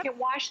hair. They can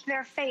wash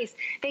their face.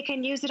 They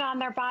can use it on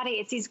their body.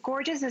 It's these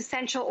gorgeous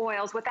essential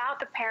oils without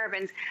the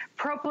parabens,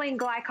 propylene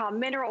glycol,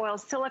 mineral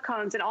oils,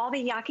 silicones, and all the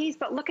yuckies.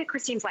 But look at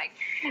Christine's leg.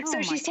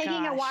 So she's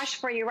taking a wash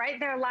for you right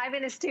there live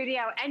in the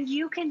studio. And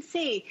you can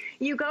see,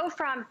 you go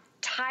from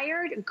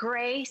tired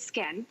gray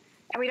skin,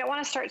 and we don't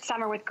want to start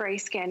summer with gray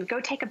skin. Go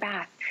take a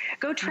bath.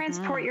 Go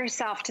transport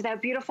yourself to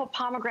that beautiful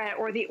pomegranate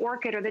or the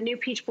orchid or the new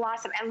peach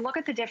blossom, and look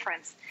at the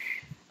difference.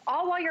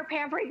 All while you're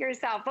pampering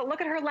yourself, but look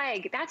at her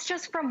leg. That's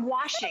just from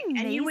washing.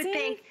 And you would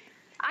think,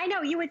 I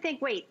know, you would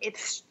think, wait, it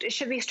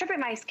should be stripping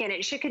my skin.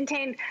 It should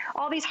contain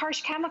all these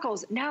harsh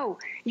chemicals. No,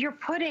 you're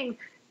putting,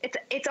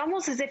 it's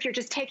almost as if you're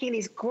just taking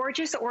these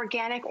gorgeous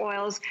organic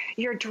oils,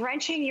 you're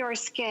drenching your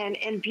skin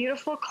in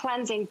beautiful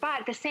cleansing,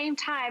 but at the same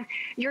time,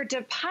 you're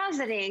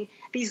depositing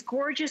these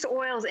gorgeous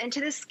oils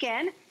into the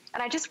skin.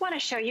 And I just want to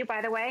show you,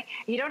 by the way,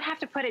 you don't have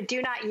to put a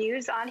do not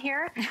use on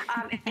here.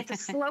 It's a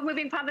slow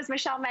moving pump, as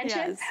Michelle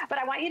mentioned, but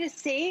I want you to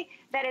see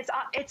that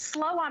it's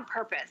slow on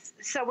purpose.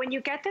 So when you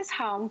get this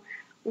home,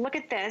 look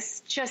at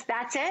this, just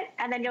that's it.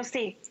 And then you'll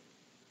see,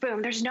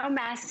 boom, there's no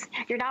mess.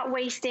 You're not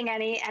wasting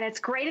any. And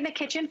it's great in the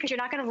kitchen because you're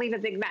not going to leave a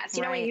big mess.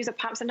 You know, when you use a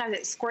pump, sometimes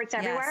it squirts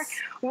everywhere.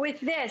 With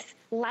this,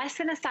 less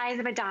than the size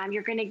of a dime,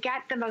 you're going to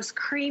get the most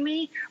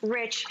creamy,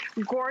 rich,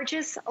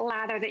 gorgeous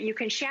lather that you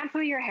can shampoo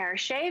your hair,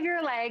 shave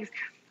your legs,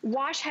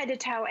 wash head to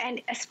toe,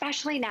 and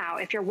especially now,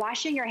 if you're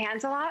washing your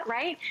hands a lot,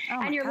 right?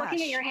 And you're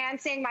looking at your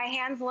hands saying, my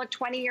hands look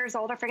 20 years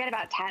older, forget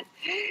about 10.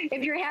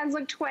 If your hands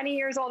look 20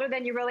 years older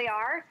than you really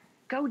are,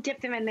 go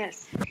dip them in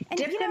this. And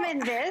dip them in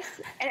this,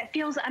 and it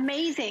feels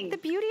amazing. The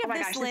beauty of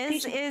this,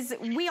 Liz, is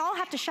we all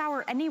have to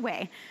shower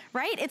anyway,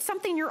 right? It's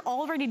something you're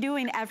already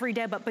doing every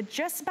day, but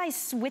just by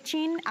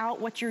switching out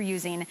what you're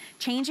using,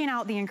 changing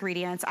out the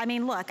ingredients. I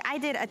mean, look, I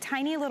did a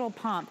tiny little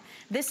pump.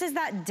 This is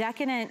that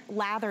decadent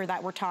lather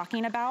that we're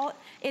talking about.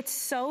 It's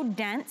so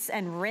dense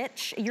and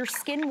rich. Your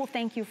skin will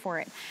thank you for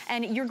it.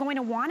 And you're going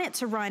to want it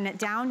to run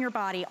down your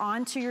body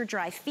onto your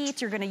dry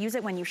feet. You're gonna use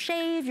it when you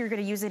shave. You're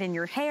gonna use it in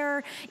your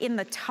hair, in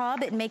the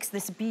tub. It makes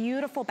this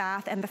beautiful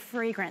bath, and the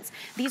fragrance.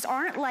 These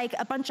aren't like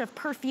a bunch of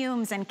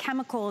perfumes and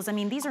chemicals. I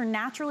mean, these are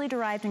naturally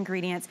derived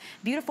ingredients,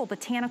 beautiful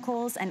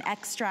botanicals and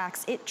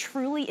extracts. It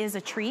truly is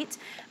a treat,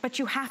 but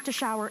you have to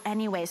shower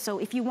anyway. So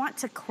if you want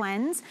to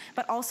cleanse,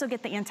 but also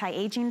get the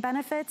anti-aging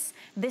benefits,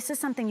 this is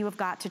something you have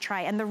got to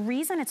try. And the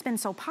reason it's been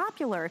so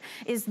popular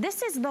is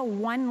this is the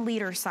 1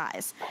 liter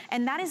size.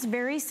 And that is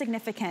very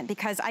significant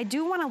because I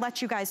do want to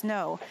let you guys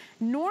know,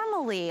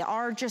 normally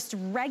our just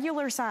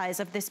regular size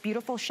of this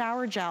beautiful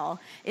shower gel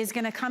is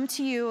going to come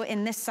to you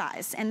in this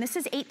size, and this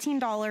is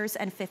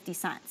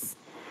 $18.50.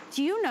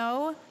 Do you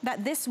know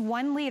that this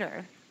 1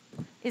 liter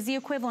is the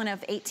equivalent of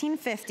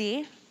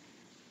 $18.50,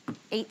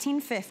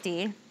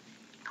 $18.50,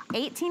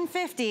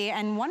 $18.50,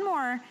 and one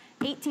more,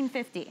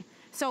 $18.50.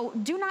 So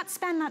do not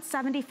spend that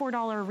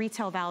 $74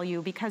 retail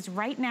value, because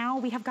right now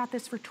we have got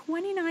this for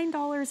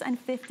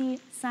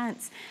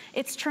 $29.50.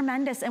 It's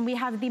tremendous, and we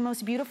have the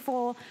most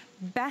beautiful,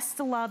 best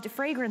loved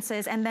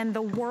fragrances, and then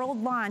the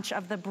world launch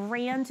of the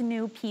brand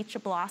new Peach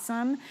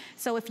Blossom.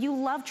 So if you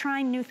love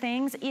trying new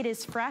things, it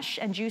is fresh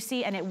and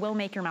juicy, and it will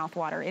make your mouth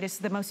water. It is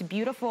the most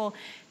beautiful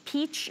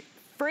peach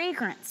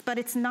fragrance, but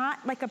it's not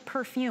like a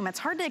perfume. It's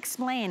hard to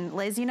explain,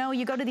 Liz. You know,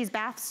 you go to these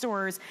bath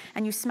stores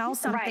and you smell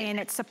something and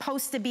it's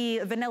supposed to be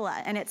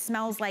vanilla and it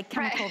smells like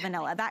chemical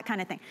vanilla, that kind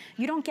of thing.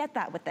 You don't get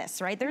that with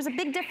this, right? There's a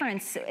big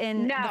difference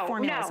in the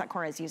formulas that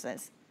KORRES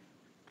uses.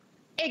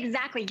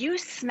 Exactly. You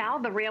smell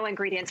the real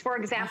ingredients. For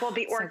example,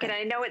 the orchid. So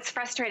I know it's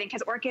frustrating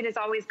because orchid is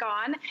always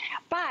gone,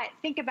 but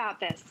think about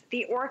this.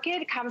 The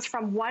orchid comes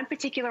from one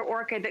particular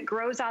orchid that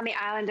grows on the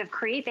island of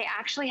Crete. They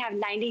actually have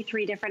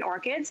 93 different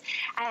orchids,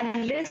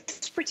 and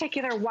this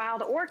particular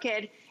wild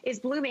orchid is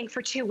blooming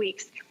for 2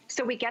 weeks.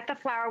 So we get the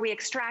flower, we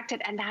extract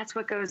it, and that's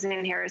what goes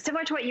in here.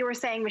 Similar to what you were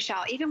saying,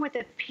 Michelle, even with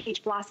the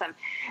peach blossom,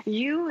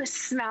 you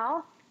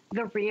smell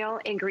the real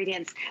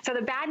ingredients. So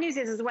the bad news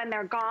is when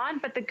they're gone,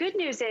 but the good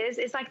news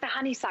is like the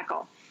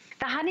honeysuckle.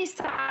 The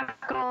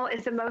honeysuckle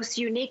is the most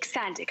unique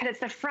scent because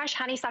it's the fresh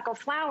honeysuckle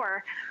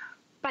flower,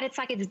 but it's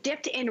like it's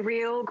dipped in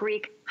real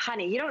Greek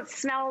honey. You don't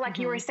smell like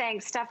you were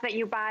saying stuff that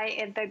you buy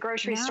at the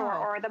grocery store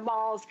or the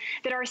malls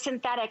that are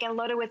synthetic and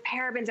loaded with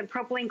parabens and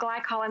propylene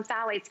glycol and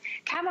phthalates,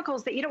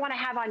 chemicals that you don't want to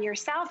have on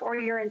yourself or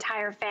your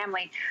entire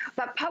family.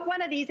 But put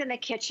one of these in the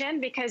kitchen,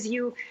 because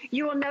you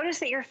will notice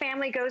that your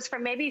family goes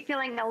from maybe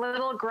feeling a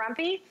little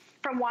grumpy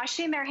from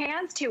washing their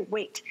hands to,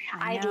 wait,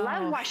 I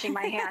love washing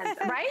my hands,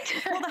 right?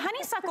 Well, the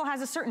honeysuckle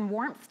has a certain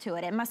warmth to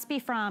it. It must be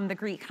from the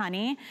Greek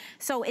honey.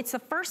 So it's the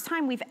first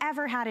time we've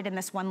ever had it in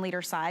this 1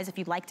 liter size. If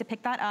you'd like to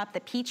pick that up, the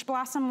Peach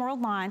Blossom World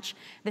Launch,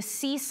 the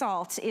sea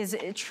salt is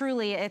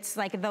truly, it's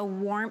like the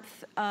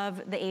warmth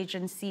of the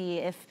Aegean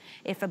Sea.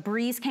 If a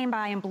breeze came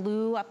by and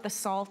blew up the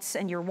salts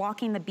and you're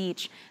walking the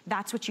beach,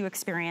 that's what you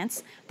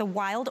experience. The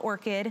wild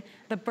orchid,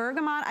 the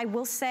bergamot, I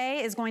will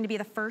say, is going to be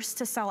the first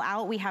to sell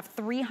out. We have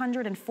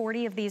 340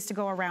 of these to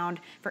go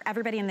around for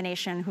everybody in the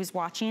nation who's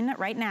watching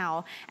right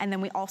now. And then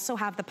we also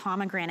have the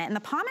pomegranate. And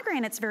the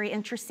pomegranate's very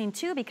interesting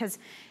too, because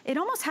it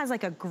almost has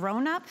like a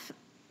grown-up,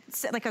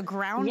 like a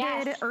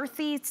grounded,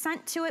 earthy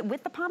scent to it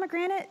with the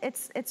pomegranate.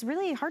 It's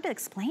really hard to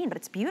explain, but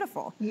it's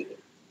beautiful.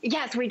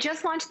 Yes, we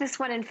just launched this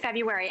one in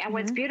February, and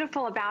what's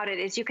beautiful about it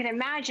is you can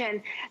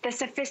imagine the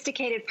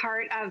sophisticated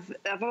part of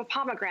a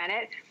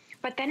pomegranate,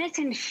 but then it's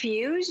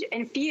infused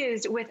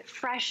with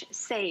fresh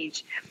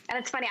sage. And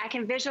it's funny, I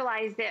can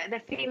visualize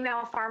the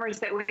female farmers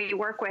that we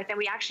work with, and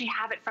we actually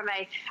have it from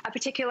a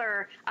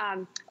particular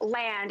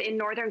land in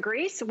northern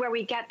Greece where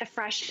we get the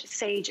fresh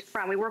sage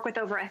from. We work with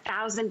over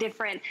 1,000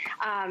 different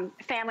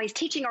families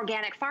teaching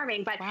organic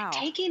farming, but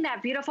taking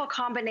that beautiful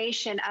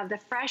combination of the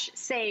fresh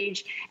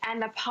sage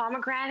and the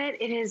pomegranate,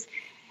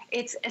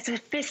 it's a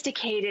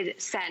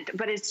sophisticated scent,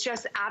 but it's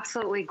just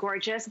absolutely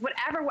gorgeous.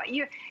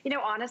 You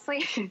know,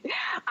 honestly,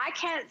 I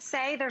can't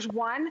say there's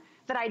one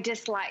that I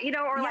dislike, you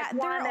know, or like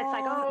one that's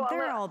like, oh,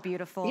 they're all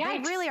beautiful. They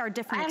really are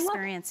different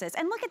experiences.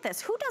 And look at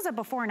this. Who does a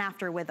before and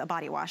after with a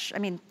body wash? I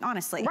mean,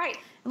 honestly.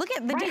 Look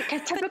at the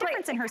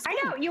difference in her skin.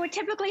 I know, you would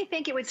typically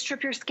think it would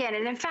strip your skin.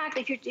 And in fact,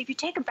 if you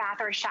take a bath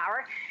or a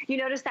shower, you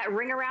notice that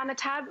ring around the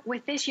tub.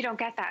 With this, you don't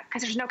get that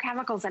because there's no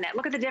chemicals in it.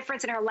 Look at the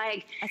difference in her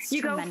leg.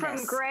 You go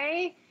from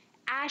gray,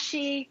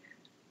 ashy,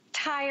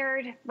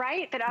 tired,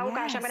 right? That, oh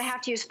gosh, I'm gonna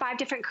have to use 5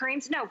 different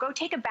creams. No, go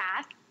take a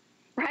bath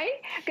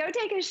right? Go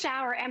take a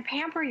shower and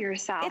pamper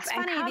yourself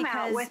and come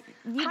out with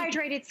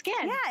hydrated skin.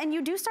 Yeah, and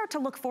you do start to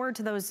look forward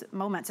to those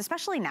moments,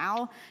 especially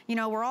now. You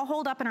know, we're all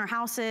holed up in our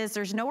houses.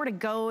 There's nowhere to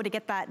go to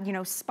get that, you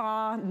know,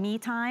 spa me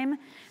time.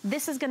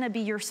 This is gonna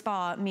be your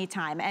spa me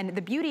time. And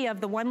the beauty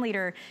of the 1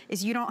 liter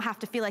is you don't have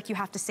to feel like you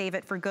have to save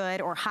it for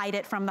good or hide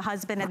it from the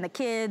husband and the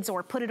kids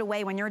or put it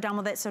away when you're done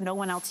with it so no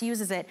one else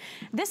uses it.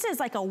 This is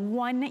like a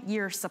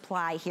 1-year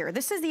supply here.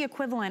 This is the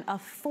equivalent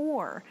of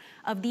 4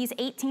 of these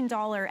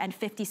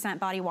 $18.50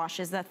 body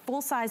washes. The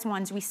full-size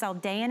ones we sell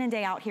day in and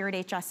day out here at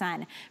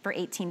HSN for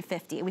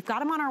 $18.50. We've got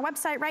them on our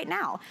website right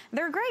now.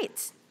 They're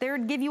great. They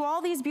give you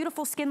all these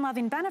beautiful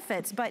skin-loving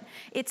benefits, but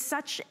it's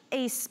such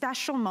a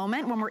special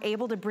moment when we're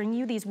able to bring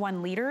you these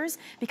 1 liters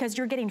because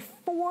you're getting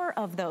 4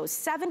 of those,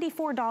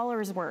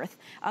 $74 worth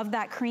of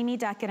that creamy,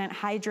 decadent,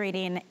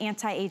 hydrating,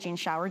 anti-aging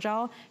shower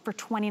gel for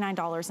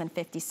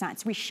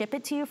 $29.50. We ship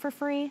it to you for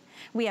free.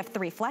 We have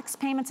 3 flex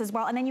payments as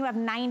well, and then you have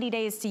 90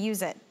 days to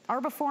use it.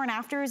 Our before and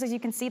afters, as you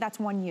can see, that's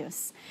 1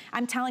 use.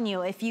 I'm telling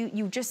you, if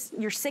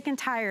you're sick and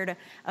tired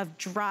of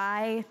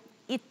dry,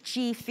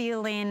 itchy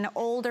feeling,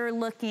 older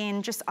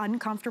looking, just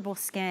uncomfortable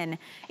skin,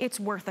 it's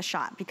worth a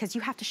shot because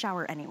you have to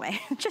shower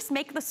anyway. Just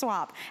make the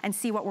swap and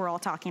see what we're all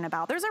talking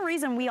about. There's a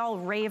reason we all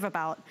rave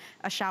about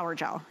a shower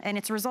gel, and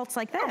it's results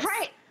like this.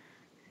 Right.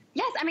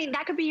 Yes, I mean,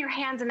 that could be your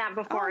hands in that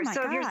before. Oh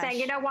so if you're saying,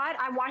 you know what,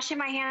 I'm washing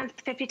my hands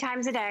 50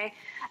 times a day,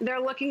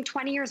 they're looking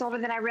 20 years older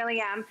than I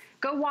really am,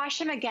 go wash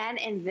them again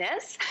in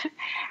this,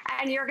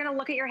 and you're gonna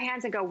look at your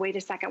hands and go, wait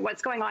a second,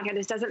 what's going on here?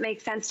 This doesn't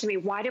make sense to me.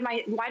 Why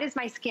does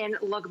my skin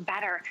look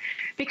better?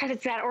 Because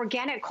it's that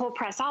organic cold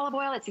pressed olive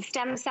oil, it's the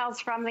stem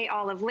cells from the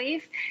olive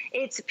leaf,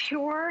 it's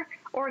pure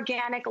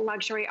organic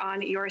luxury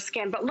on your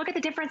skin. But look at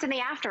the difference in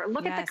the after.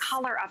 Look at the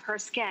color of her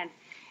skin.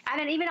 And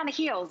then even on the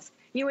heels,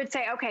 you would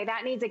say, okay,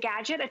 that needs a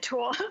gadget, a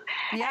tool,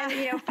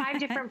 and 5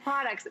 different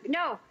products.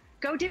 No,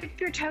 go dip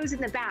your toes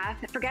in the bath.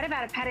 Forget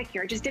about a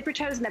pedicure. Just dip your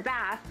toes in the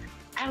bath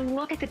and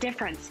look at the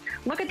difference.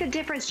 Look at the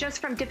difference just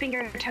from dipping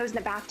your toes in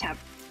the bathtub.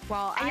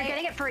 Well, and you're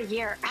getting it for a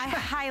year. I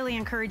highly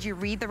encourage you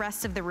read the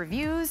rest of the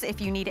reviews if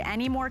you need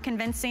any more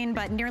convincing,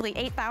 but nearly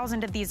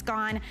 8,000 of these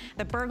gone.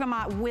 The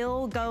bergamot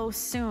will go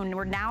soon.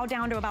 We're now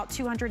down to about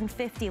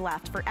 250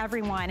 left for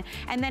everyone.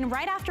 And then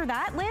right after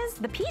that, Liz,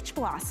 the peach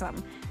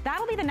blossom.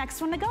 That'll be the next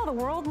one to go, the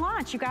world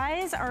launch. You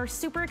guys are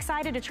super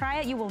excited to try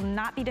it. You will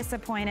not be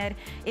disappointed.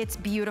 It's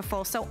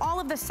beautiful. So all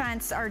of the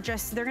scents are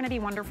just, they're gonna be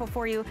wonderful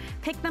for you.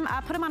 Pick them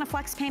up, put them on a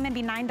flex payment,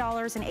 be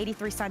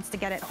 $9.83 to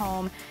get it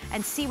home,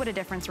 and see what a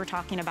difference we're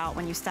talking about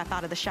when you step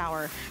out of the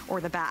shower or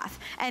the bath.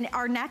 And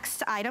our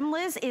next item,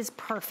 Liz, is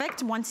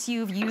perfect. Once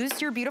you've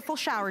used your beautiful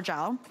shower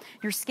gel,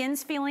 your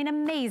skin's feeling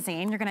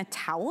amazing, you're gonna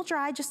towel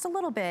dry just a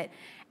little bit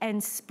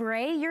and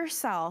spray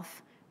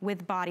yourself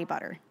with body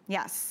butter.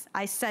 Yes,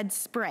 I said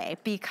spray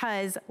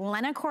because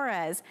Lena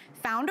KORRES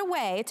found a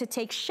way to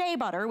take shea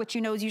butter, which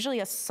you know is usually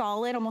a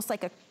solid, almost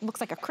like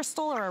looks like a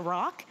crystal or a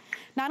rock.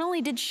 Not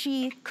only did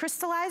she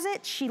crystallize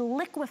it, she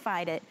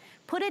liquefied it,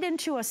 put it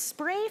into a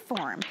spray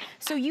form.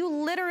 So you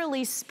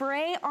literally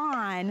spray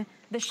on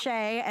the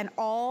shea and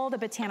all the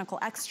botanical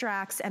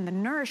extracts and the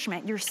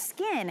nourishment. Your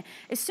skin,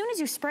 as soon as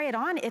you spray it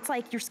on, it's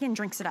like your skin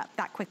drinks it up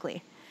that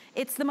quickly.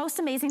 It's the most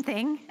amazing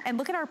thing, and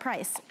look at our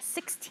price,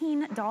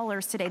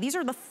 $16 today. These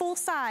are the full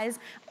size,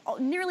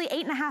 nearly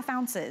 8.5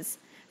 ounces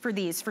for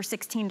these for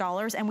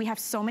 $16, and we have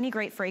so many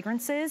great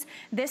fragrances.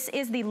 This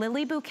is the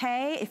Lily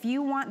Bouquet. If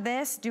you want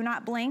this, do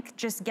not blink,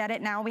 just get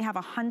it now. We have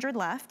 100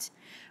 left.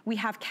 We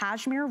have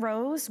Cashmere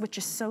Rose, which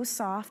is so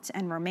soft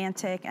and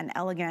romantic and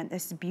elegant.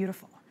 It's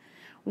beautiful.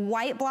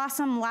 White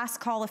Blossom,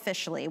 last call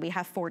officially. We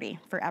have 40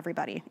 for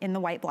everybody in the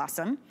White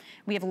Blossom.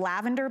 We have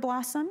Lavender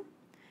Blossom,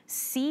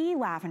 Sea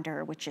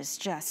Lavender, which is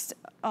just,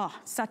 oh,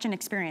 such an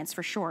experience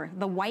for sure.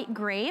 The White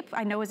Grape,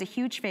 I know is a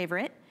huge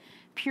favorite.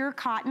 Pure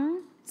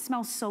Cotton,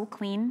 smells so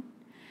clean.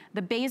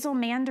 The Basil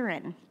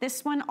Mandarin,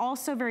 this one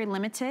also very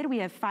limited. We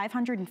have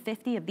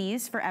 550 of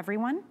these for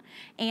everyone.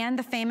 And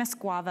the famous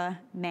Guava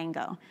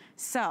Mango.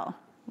 So,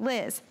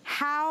 Liz,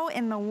 how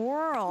in the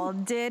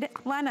world did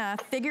Lena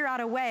figure out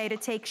a way to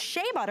take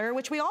shea butter,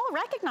 which we all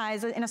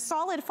recognize in a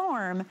solid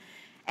form,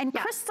 and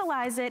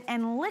crystallize it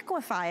and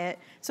liquefy it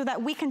so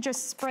that we can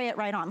just spray it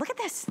right on? Look at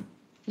this.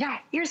 Yeah,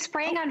 you're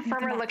spraying on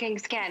firmer looking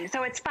skin.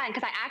 So it's fun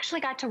because I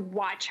actually got to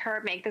watch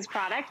her make this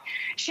product.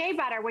 Shea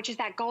butter, which is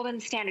that golden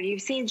standard.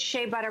 You've seen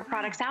shea butter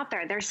products out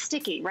there. They're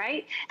sticky,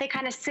 right? They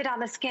kind of sit on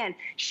the skin.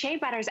 Shea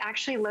butter is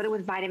actually loaded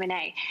with vitamin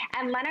A.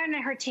 And Leonard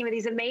and her team are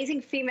these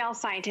amazing female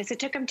scientists. It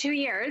took them 2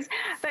 years,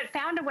 but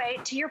found a way,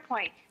 to your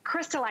point,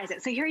 crystallize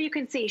it. So here you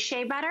can see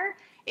shea butter,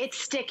 it's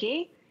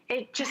sticky.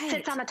 It just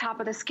sits on the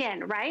top of the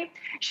skin, right?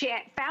 She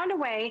found a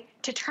way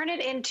to turn it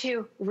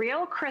into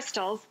real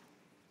crystals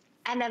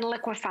and then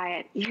liquefy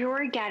it.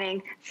 You're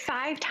getting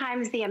 5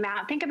 times the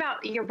amount. Think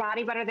about your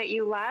body butter that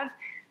you love.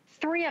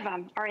 3 of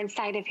them are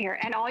inside of here.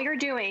 And all you're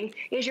doing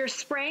is you're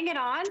spraying it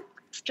on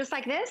just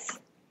like this.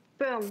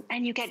 boom,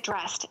 and you get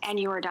dressed and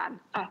you are done.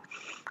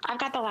 I've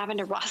got the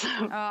lavender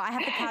blossom. Oh, I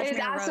have the cashmere It is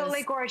absolutely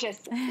rose. gorgeous.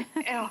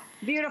 Oh,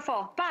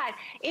 beautiful. But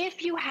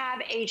if you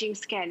have aging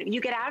skin,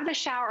 you get out of the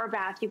shower or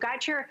bath, you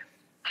got your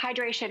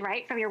hydration,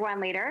 right, from your 1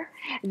 liter.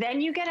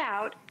 Then you get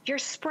out, you're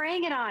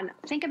spraying it on.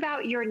 Think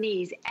about your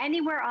knees,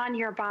 anywhere on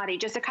your body,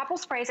 just a couple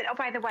sprays. And oh,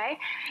 by the way,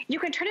 you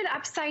can turn it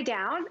upside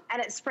down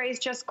and it sprays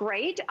just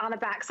great on the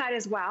backside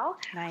as well.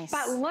 Nice.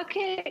 But look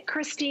at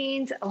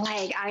Christine's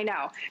leg, I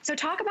know. So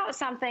talk about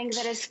something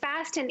that is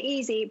fast and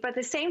easy, but at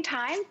the same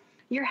time,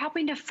 you're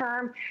helping to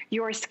firm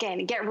your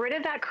skin. Get rid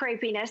of that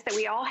crepiness that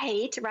we all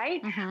hate,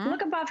 right?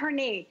 Look above her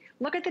knee.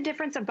 Look at the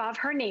difference above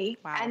her knee,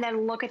 and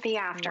then look at the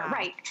after,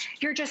 right?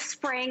 You're just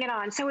spraying it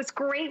on. So it's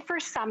great for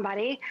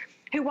somebody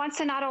who wants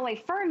to not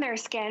only firm their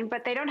skin,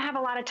 but they don't have a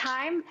lot of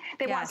time.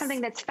 They want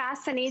something that's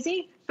fast and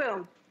easy.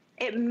 Boom.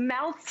 It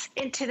melts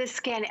into the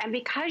skin. And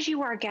because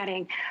you are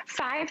getting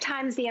 5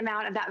 times the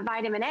amount of that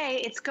vitamin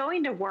A, it's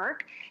going to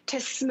work to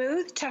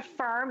smooth, to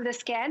firm the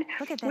skin.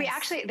 Look at this. We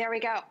actually, there we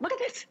go. Look at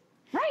this.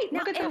 Right, now,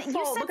 look at the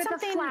fold, look at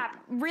the flap.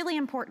 Really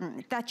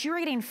important, that you're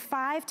getting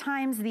 5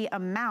 times the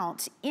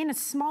amount in a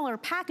smaller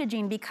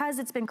packaging because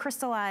it's been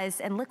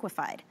crystallized and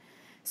liquefied.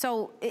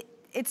 So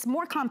it's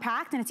more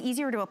compact and it's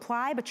easier to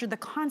apply, but the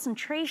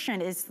concentration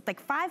is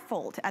like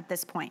 5-fold at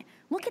this point.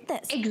 Look at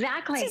this.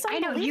 Exactly. This is I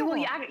know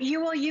you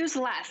will use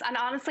less. And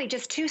honestly,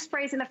 just 2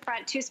 sprays in the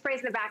front, 2 sprays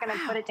in the back, and then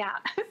put it down.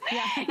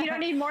 You don't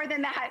need more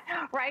than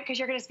that, right? Because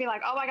you're going to be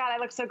like, oh my God, I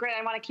look so great.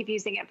 I want to keep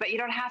using it. But you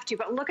don't have to.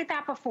 But look at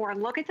that before.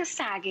 Look at the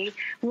sagging.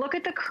 Look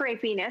at the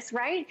crepiness,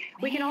 right?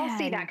 We can all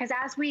see that because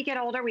as we get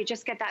older, we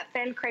just get that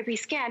thin, crepey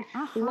skin.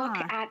 Look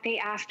at the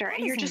after.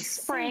 And you're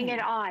just spraying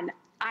it on.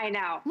 I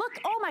know. Look,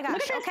 oh my gosh.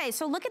 Okay,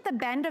 so look at the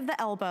bend of the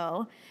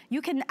elbow.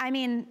 You can, I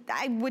mean,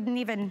 I don't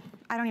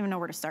even know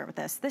where to start with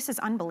this. This is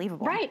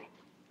unbelievable. Right.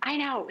 I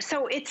know.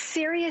 So it's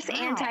serious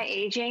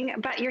anti-aging,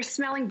 but you're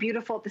smelling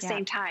beautiful at the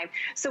same time.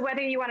 So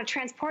whether you want to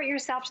transport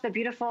yourself to the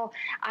beautiful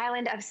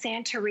island of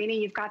Santorini,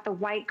 you've got the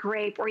white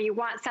grape, or you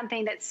want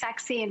something that's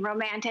sexy and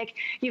romantic,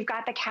 you've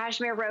got the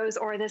cashmere rose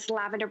or this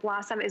lavender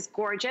blossom is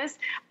gorgeous.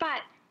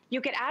 But you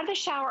get out of the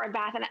shower or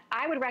bath, and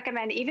I would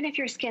recommend, even if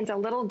your skin's a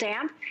little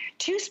damp,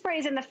 2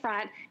 sprays in the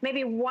front,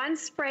 maybe 1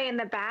 spray in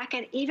the back,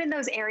 and even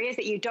those areas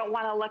that you don't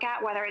want to look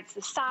at, whether it's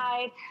the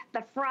side,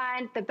 the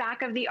front, the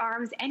back of the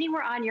arms,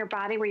 anywhere on your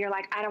body where you're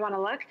like, I don't want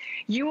to look,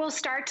 you will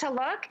start to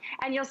look,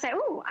 and you'll say,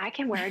 ooh, I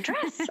can wear a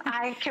dress,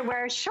 I can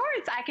wear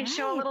shorts, I can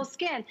show a little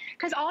skin,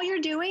 because all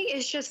you're doing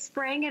is just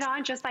spraying it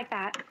on just like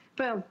that.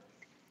 Boom.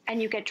 And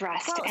you get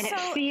dressed, and it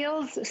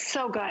feels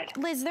so good.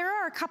 Liz, there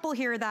are a couple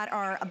here that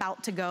are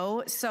about to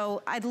go,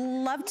 so I'd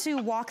love to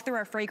walk through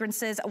our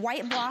fragrances.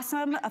 White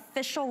Blossom,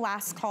 official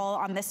last call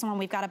on this one.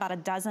 We've got about a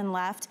dozen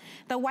left.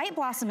 The White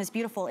Blossom is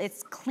beautiful.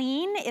 It's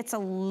clean, it's a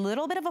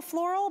little bit of a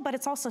floral, but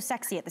it's also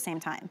sexy at the same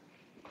time.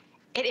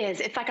 It is.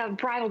 It's like a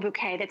bridal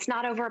bouquet that's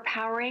not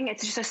overpowering.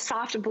 It's just a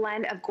soft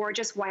blend of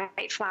gorgeous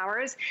white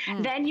flowers.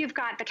 Then you've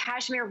got the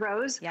cashmere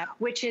rose,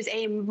 which is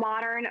a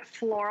modern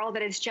floral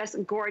that is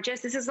just gorgeous.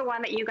 This is the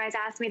one that you guys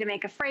asked me to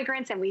make a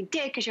fragrance, and we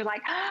did, because you're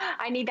like, oh,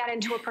 I need that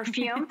into a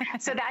perfume.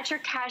 So that's your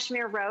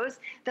cashmere rose.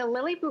 The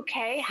lily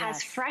bouquet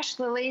has fresh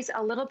lilies,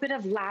 a little bit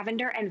of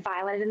lavender and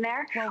violet in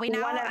there. Well, we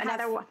now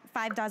have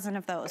 5 dozen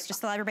of those,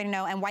 just to let everybody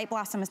know, and White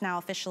Blossom is now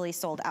officially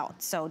sold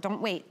out. So don't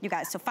wait, you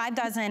guys. So 5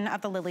 dozen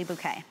of the lily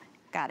bouquet.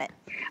 Got it.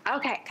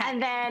 Okay, and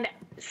then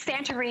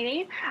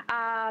Santorini,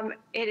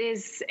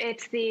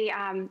 it's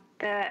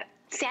the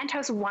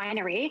Santos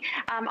Winery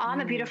on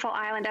the beautiful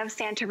island of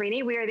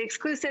Santorini. We are the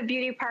exclusive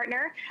beauty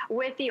partner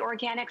with the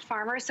organic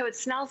farmers, so it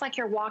smells like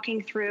you're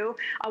walking through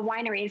a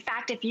winery. In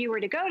fact, if you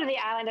were to go to the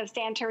island of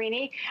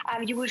Santorini,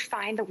 you would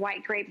find the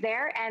white grape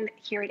there, and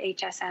here at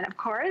HSN, of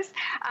course.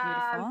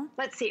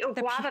 Let's see,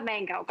 guava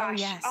mango. Gosh.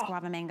 Oh yes,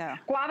 guava mango.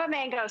 Guava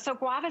mango. So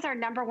guava is our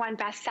 #1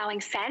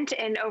 best-selling scent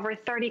in over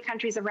 30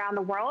 countries around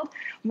the world.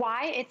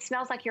 Why? It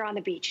smells like you're on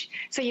the beach.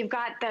 So you've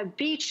got the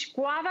beach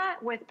guava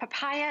with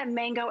papaya,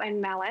 mango, and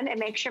melon.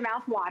 It makes your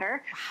mouth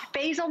water.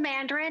 Basil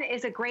mandarin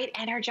is a great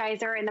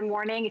energizer in the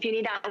morning if you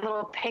need a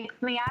little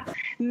pick-me-up.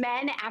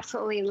 Men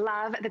absolutely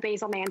love the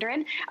basil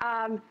mandarin.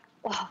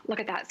 Oh, look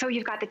at that. So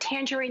you've got the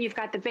tangerine, you've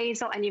got the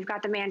basil, and you've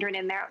got the mandarin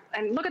in there.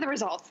 And look at the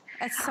results.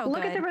 It's so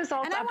look good. At the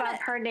results above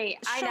her knee.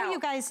 I know. Show you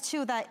guys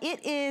too that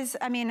it is,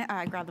 I mean,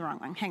 I grabbed the wrong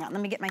one. Hang on,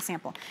 let me get my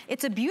sample.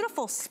 It's a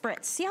beautiful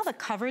spritz. See how the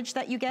coverage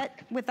that you get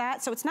with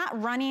that? So it's not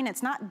running,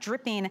 it's not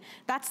dripping.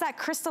 That's that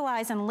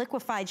crystallized and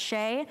liquefied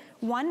shea.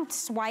 One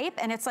swipe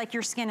and it's like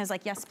your skin is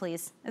like, yes,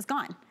 please, it's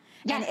gone.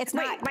 Yes, and it's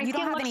not, you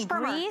don't have any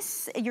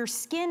grease. Your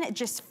skin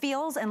just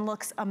feels and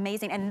looks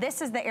amazing. And this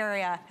is the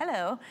area,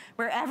 hello,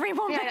 where every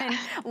woman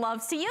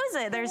loves to use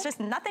it. There's just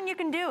nothing you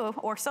can do,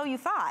 or so you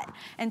thought,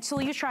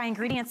 until you try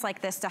ingredients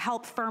like this to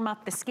help firm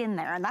up the skin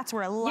there. And that's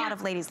where a lot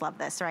of ladies love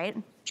this, right?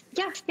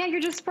 Yeah,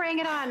 you're just spraying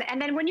it on.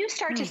 And then when you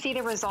start to see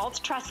the results,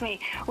 trust me,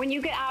 when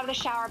you get out of the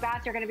shower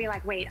bath, you're gonna be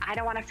like, wait, I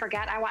don't wanna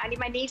forget. I need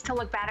my knees to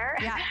look better.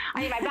 Yeah.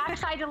 I need my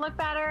backside to look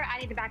better. I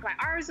need the back of my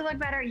arms to look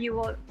better. You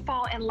will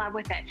fall in love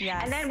with it.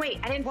 Yes. And then wait,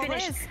 I didn't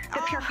finish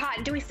the pure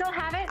cotton. Do we still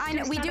have it? I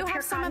know, we do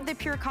have some of the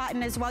pure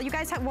cotton as well. You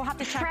guys will have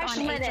to check Fresh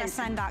on linen.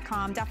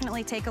 hsn.com.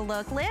 Definitely take a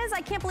look. Liz,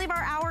 I can't believe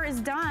our hour is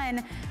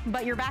done,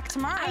 but you're back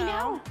tomorrow. I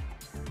know.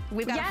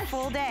 We've got a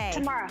full day.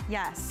 Tomorrow.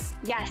 Yes.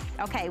 Yes.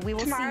 Okay, we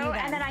will tomorrow, see you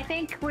then. And then I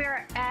think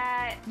we're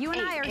at you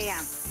and 8 I are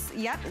a.m.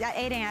 Yep, at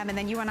 8 a.m. and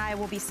then you and I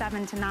will be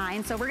 7 to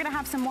 9. So we're gonna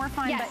have some more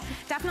fun, Yes.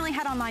 but definitely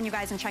head online, you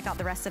guys, and check out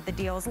the rest of the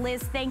deals.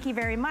 Liz, thank you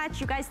very much.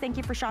 You guys, thank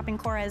you for shopping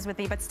KORRES with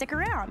me, but stick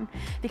around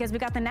because we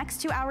got the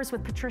next 2 hours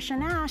with Patricia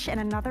Nash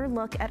and another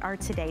look at our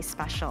Today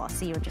special. I'll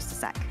see you in just a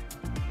sec.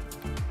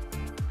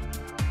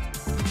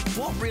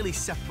 What really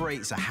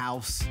separates a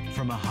house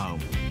from a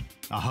home?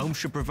 A home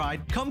should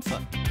provide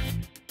comfort,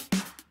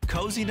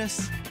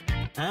 coziness,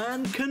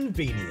 and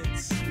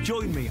convenience.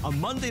 Join me on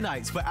Monday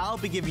nights where I'll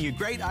be giving you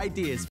great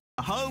ideas for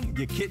your home,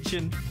 your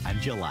kitchen,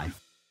 and your life.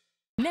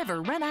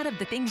 Never run out of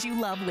the things you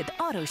love with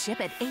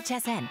AutoShip at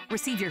HSN.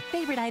 Receive your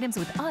favorite items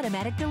with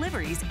automatic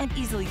deliveries and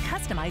easily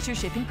customize your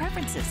shipping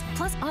preferences.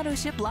 Plus,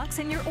 AutoShip locks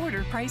in your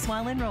order price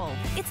while enrolled.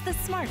 It's the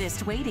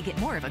smartest way to get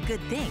more of a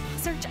good thing.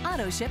 Search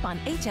AutoShip on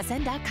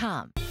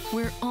hsn.com.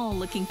 We're all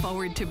looking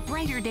forward to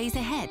brighter days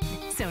ahead,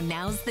 so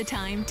now's the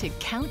time to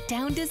count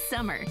down to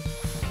summer.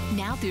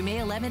 Now through May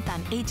 11th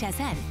on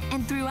HSN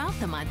and throughout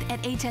the month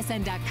at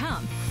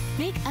hsn.com.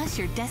 Make us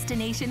your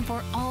destination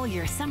for all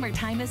your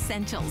summertime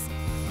essentials.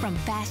 From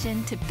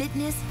fashion to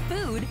fitness,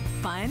 food,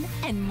 fun,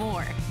 and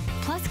more.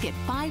 Plus, get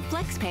 5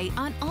 FlexPay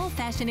on all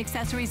fashion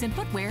accessories and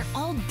footwear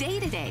all day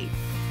today.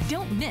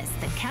 Don't miss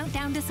the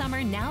countdown to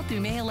summer now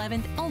through May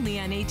 11th only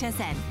on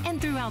HSN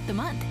and throughout the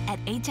month at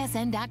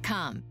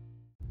hsn.com.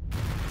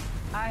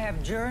 I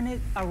have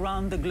journeyed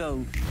around the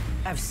globe.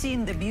 I've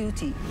seen the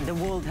beauty the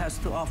world has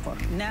to offer.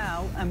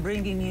 Now I'm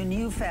bringing you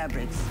new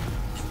fabrics,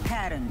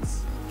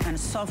 patterns, and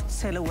soft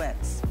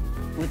silhouettes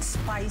with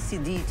spicy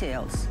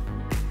details.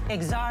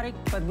 Exotic,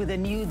 but with a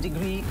new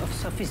degree of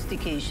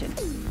sophistication.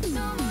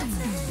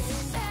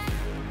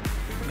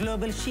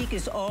 Global Chic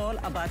is all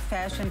about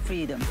fashion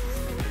freedom.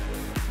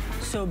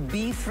 So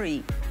be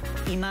free.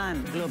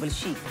 Iman Global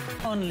Chic,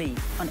 only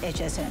on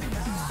HSN.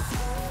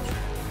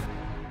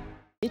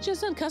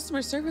 HSN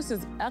customer service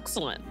is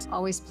excellent.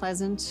 Always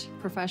pleasant,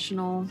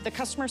 professional. The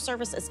customer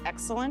service is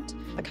excellent.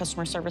 The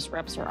customer service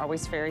reps are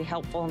always very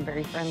helpful and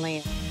very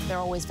friendly. They're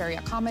always very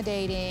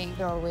accommodating.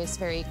 They're always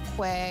very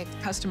quick.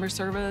 Customer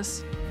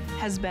service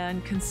has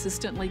been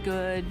consistently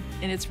good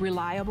and it's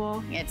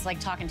reliable. It's like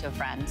talking to a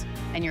friend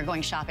and you're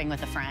going shopping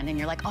with a friend and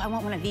you're like, oh, I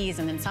want one of these.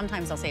 And then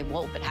sometimes they'll say,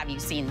 whoa, but have you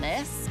seen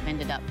this? I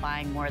ended up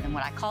buying more than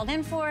what I called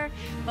in for,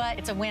 but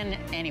it's a win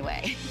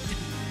anyway.